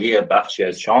یا والی بخشی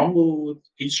از شام بود،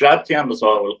 هیچ ربطی هم به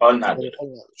صاحب الحال نداره.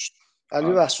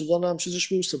 علی وحسودان هم چیزش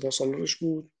بود، سپاهسالارش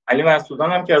بود. علی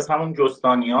وحسودان هم که از همون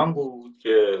جستانیان بود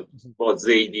که با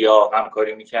زیدیا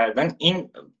همکاری میکردن.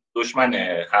 این دشمن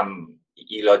هم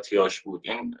ایلاتیاش بود.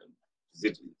 این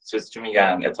چی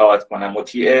میگن، اطاعت کنه،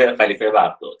 مطیع خلیفه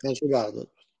بغداد.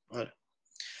 آره.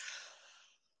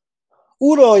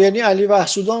 او را یعنی علی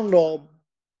وحسودان را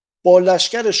با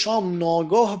لشکر شام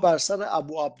ناگاه بر سر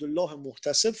ابو عبدالله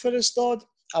محتسب فرستاد.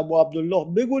 ابو عبدالله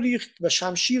بگریخت و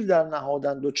شمشیر در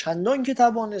نهادند و چندان که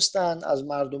توانستند از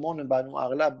مردمان بنو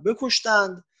اغلب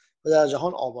بکشتند و در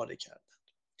جهان آواره کردند.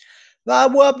 و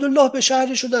ابو عبدالله به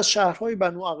شهری شد از شهرهای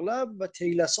بنو اغلب و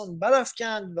طیلسان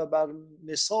برافکند و بر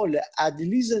مثال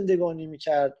عدلی زندگانی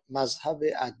میکرد، مذهب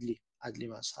عدلی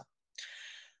مذهب.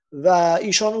 و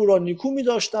ایشان او را نیکو می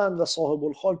داشتند و صاحب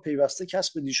الخال پیوسته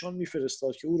کس به دیشان می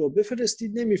فرستاد که او را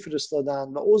بفرستید، نمی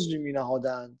فرستادند و عذری می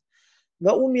نهادند و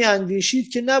او می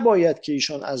اندیشید که نباید که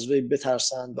ایشان از وی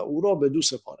بترسند و او را بدو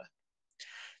سپارند.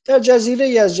 در جزیره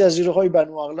ای از جزیره های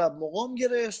بنو اغلب مقام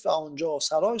گرفت و آنجا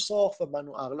سرای ساخت و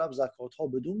بنو اغلب زکات ها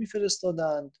بدو می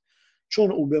فرستادند.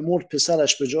 چون او بمرد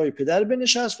پسرش به جای پدر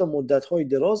بنشست و مدت های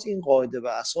دراز این قاعده و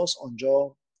اساس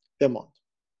آنجا بماند.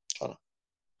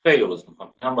 خیلی عذر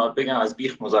میخوام، هم باید بگم از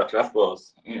بیخ مزخرف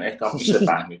باز این احتمال میشه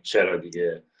فهمید چرا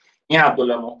دیگه. این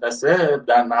عبدالله محتسب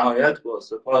در نهایت با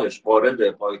سپاهش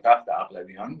وارد پایتخت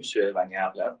اغلبیان میشه، بنی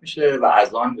اغلب میشه و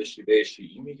اذان به شیوه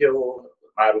شیعی میگه و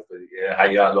معروفه دیگه،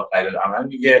 حی علی خیر العمل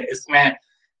میگه، اسم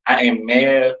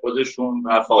ائمه خودشون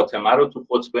و فاطمه رو تو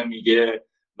خطبه میگه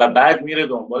و بعد میره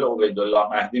دنبال عبیدالله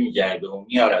مهدی میگرده و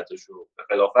میارتش و به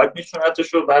خلافت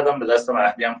میشونتش و بعدم به دست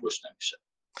مهدی هم کشته میشه.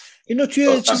 اینو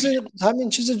توی همین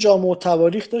چیز جامع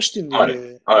التواریخ داشتیم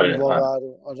دیگه.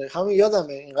 آره همین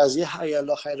یادمه این قضیه حی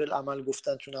الله خیر العمل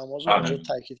گفتن تو نماز اونجا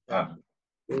تاکید کردن.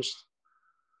 درست.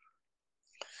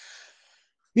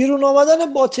 بیرون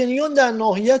آمدن باطنیان در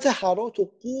ناحیت هرات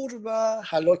و قور و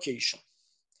هلاک ایشان.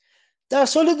 در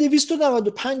سال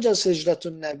 295 از هجرت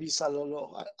النبی صلی الله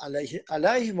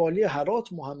علیه والی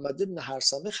هرات محمد ابن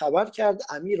هرثمه خبر کرد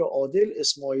امیر عادل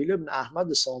اسماعیل ابن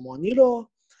احمد سامانی را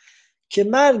که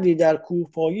مردی در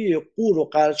کوهپایه قور و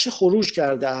قرچه خروج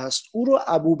کرده است. او را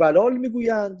ابو بلال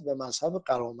میگویند و مذهب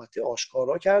قرامتی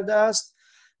آشکارا کرده است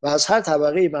و از هر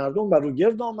طبقه مردم بر او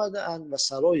گرد آمده اند و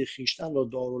سرای خیشتن را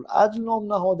دارالعدل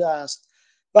نام نهاده است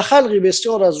و خلقی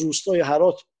بسیار از روستای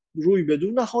هرات روی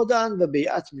بدون نهادند و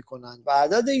بیعت میکنند و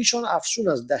عدد ایشان افزون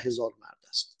از 10,000 مرد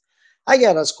است.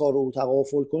 اگر از کار او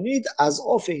تغافل کنید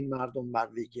اضعاف این مردم بر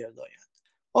وی گرد آیند.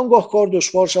 آنگاه کار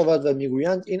دشوار شود و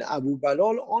میگویند این ابو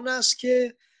بلال آن است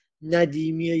که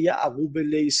ندیمیه یعقوب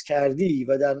لیث کردی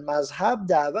و در مذهب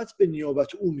دعوت به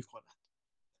نیابت او میکند.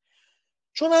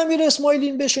 چون امیر اسماعیل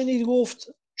این بشنید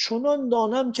گفت چنان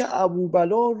دانم که ابو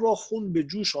بلال را خون به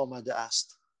جوش آمده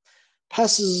است.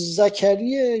 پس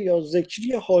ذکری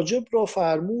حاجب را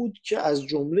فرمود که از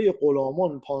جمله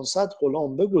غلامان 500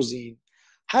 غلام بگزین،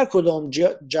 هر کدام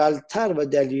جلدتر و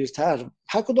دلیرتر،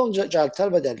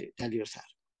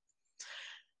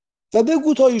 و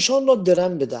بگو تا ایشان را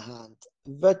درم بدهند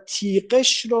و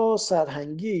تیغش را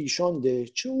سرهنگی ایشان ده،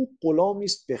 چه او غلامی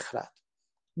است بخرد.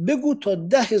 بگو تا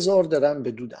 10,000 درم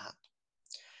بدو دهند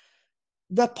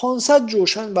و 500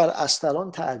 جوشن بر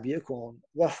استران تعبیه کن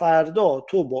و فردا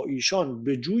تو با ایشان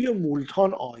به جوی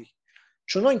مولتان آی،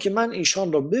 چنان که من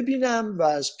ایشان را ببینم و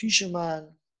از پیش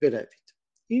من بروید.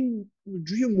 این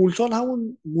جوی مولتان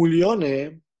همون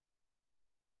مولیانه؟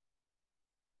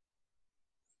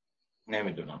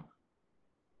 نمیدونم،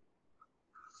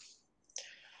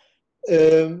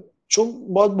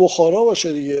 چون باید بخارا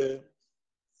باشه دیگه.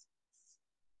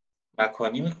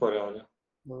 مکانی میخوره. حالا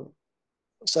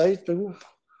سعید بگو.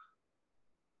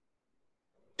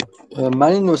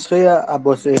 من این نسخه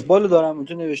عباس اقبال دارم،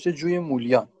 اونجا نوشته جوی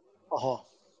مولیان. آها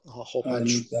خب حل یعنی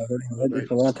شد. در حال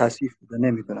احتمالاً تصحیح بوده،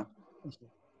 نمیدونم.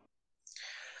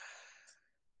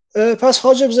 پس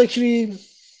حاجب ذکری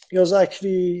یا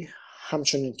ذکری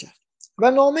همچنین کرد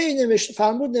و نامه ای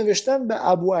فرمود نوشتن به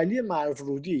ابو علی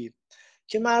مروودی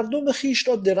که مردم خیش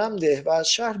را درم ده و از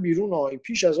شهر بیرون آی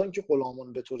پیش از آن که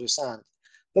غلامان به تو رسند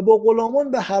و با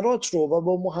غلامان به هرات رو و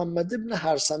با محمد ابن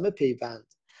هرثمه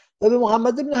پیوند. و به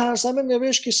محمد ابن هرثمه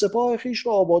نوشت که سپاه خیش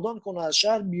را آبادان کن و از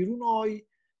شهر بیرون آی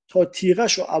تا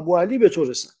تیغش و ابو علی به تو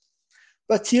رسند.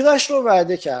 و تیغش رو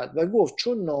وعده کرد و گفت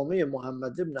چون نامه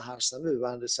محمد ابن هرثمه به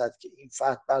من رسد که این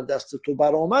فتح بر دست تو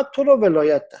برآمد، تو را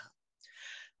ولایت دهم.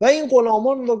 و این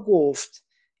غلامان را گفت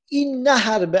این نه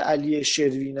حرب علی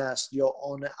شروین است یا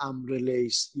آن عمرو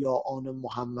لیث یا آن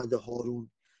محمد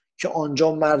هارون که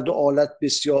آنجا مرد و آلت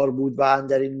بسیار بود و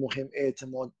اندر این مهم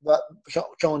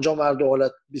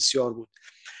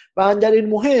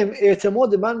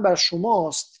اعتماد من بر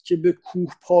شماست که به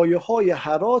کوه پایه های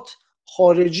هرات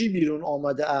خارجی بیرون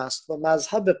آمده است و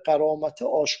مذهب قرامت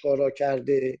آشکارا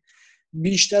کرده،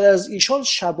 بیشتر از ایشان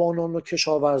شبانان و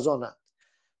کشاورزانند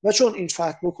و چون این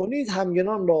فتح بکنید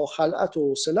همگنان را خلعت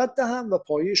و وصلت دهم و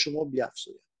پایه شما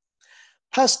بیفزایم.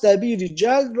 پس دبیری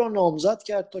جلد را نامزد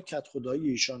کرد تا کدخدایی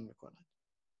ایشان میکند.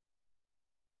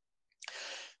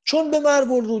 چون به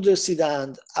مرو رود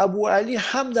رسیدند، ابو علی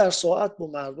هم در ساعت با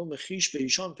مردم خیش به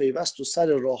ایشان پیوست و سر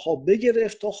راه ها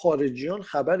بگرفت تا خارجیان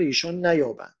خبر ایشان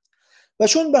نیابند. و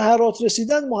چون به هرات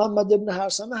رسیدند، محمد ابن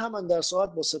هرثمه همان در ساعت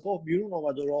با سپاه بیرون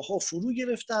آمد و راه ها فرو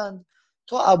گرفتند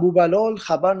تا ابو بلال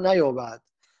خبر نیابد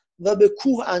و به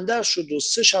کوه اندر شد و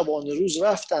 3 شبانه روز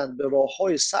رفتند به راه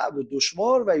های صعب و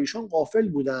دشوار و ایشان غافل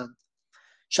بودند.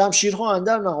 شمشیرها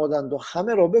اندر نهادند و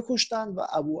همه را بکشتند و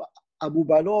ابو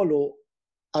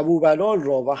بلال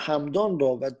را و همدان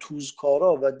را و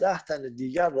توزکارا و 10 تن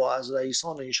دیگر را از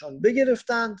رئیسان ایشان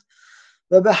بگرفتند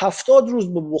و به 70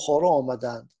 روز به بخارا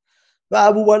آمدند و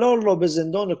ابو بلال را به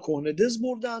زندان کهنه‌دز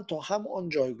بردند تا هم آن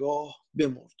جایگاه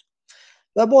بمرد.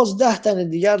 و باز 10 تن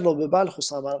دیگر را به بلخ و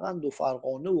سمرقند و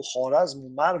فرغانه و خوارزم و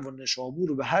مرو و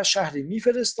نشابور و به هر شهری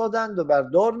میفرستادند و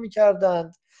بردار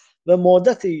میکردند و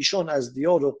مادت ایشان از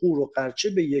دیار قور و قرچه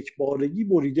به یک بارگی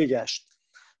بریده گشت.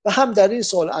 و هم در این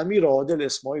سال امیر عادل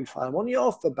اسماعیل فرمان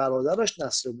یافت و برادرش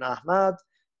نصر بن احمد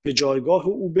به جایگاه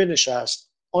او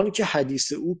بنشست، آن که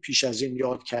حدیث او پیش از این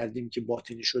یاد کردیم که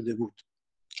باطنی شده بود.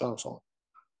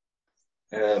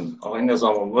 آقای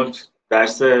نظام الملک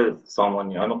درس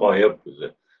سامانیان غایب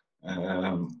بوده.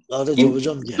 این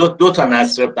دو تا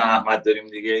نصر بن احمد داریم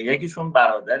دیگه، یکیشون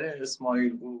برادر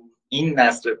اسماعیل بود، این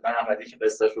نصر بن احمدی که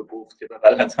قصهش رو گفت که به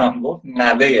غلط هم گفت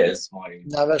نوه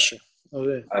اسماعیل، نوشه.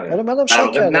 آره منم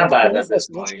شک کردم نه بعد از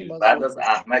اسماعیل، بعد از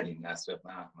احمد این نصر بن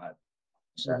احمد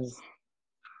نشست.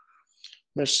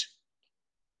 مرسی.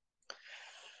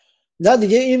 نه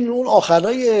دیگه این اون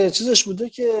آخرای چیزش بوده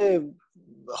که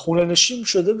خونه نشین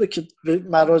شده به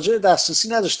مراجع دسترسی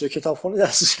نداشته، کتابخونه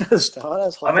دسترسی نداشته.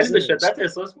 ولی به شدت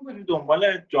احساس می‌کنی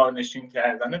دنبال جانشین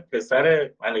کردن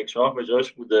پسر ملکشاه به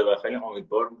جاش بوده و خیلی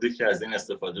امیدوار بوده که از این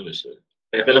استفاده بشه.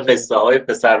 خیلی قصه های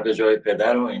پسر به جای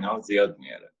پدر و اینا زیاد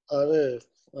میاره.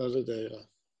 آره دقیقا.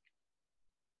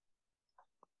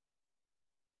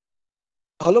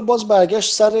 حالا باز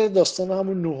برگشت سر داستان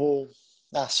همون نوح و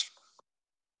نصر.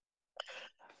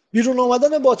 بیرون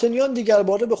آمدن باطنیان دیگر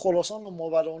باره به خراسان و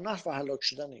ماوراءالنهر و هلاک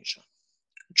شدن ایشان.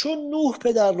 چون نوح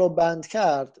پدر را بند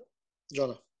کرد،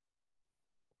 جانم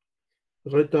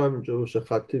بخواید تا همینجا باشه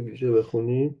خط ویژه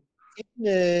بخونیم،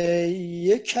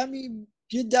 یک کمی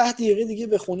یه 10 دقیقه دیگه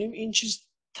بخونیم این چیز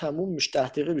تموم میشه. 10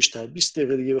 دقیقه بیشتر، 20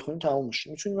 دقیقه دیگه بخونیم تموم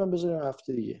میشه. میتونیم من بذاریم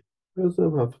هفته دیگه.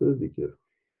 بذاریم هفته دیگه.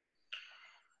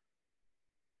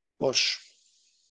 باش.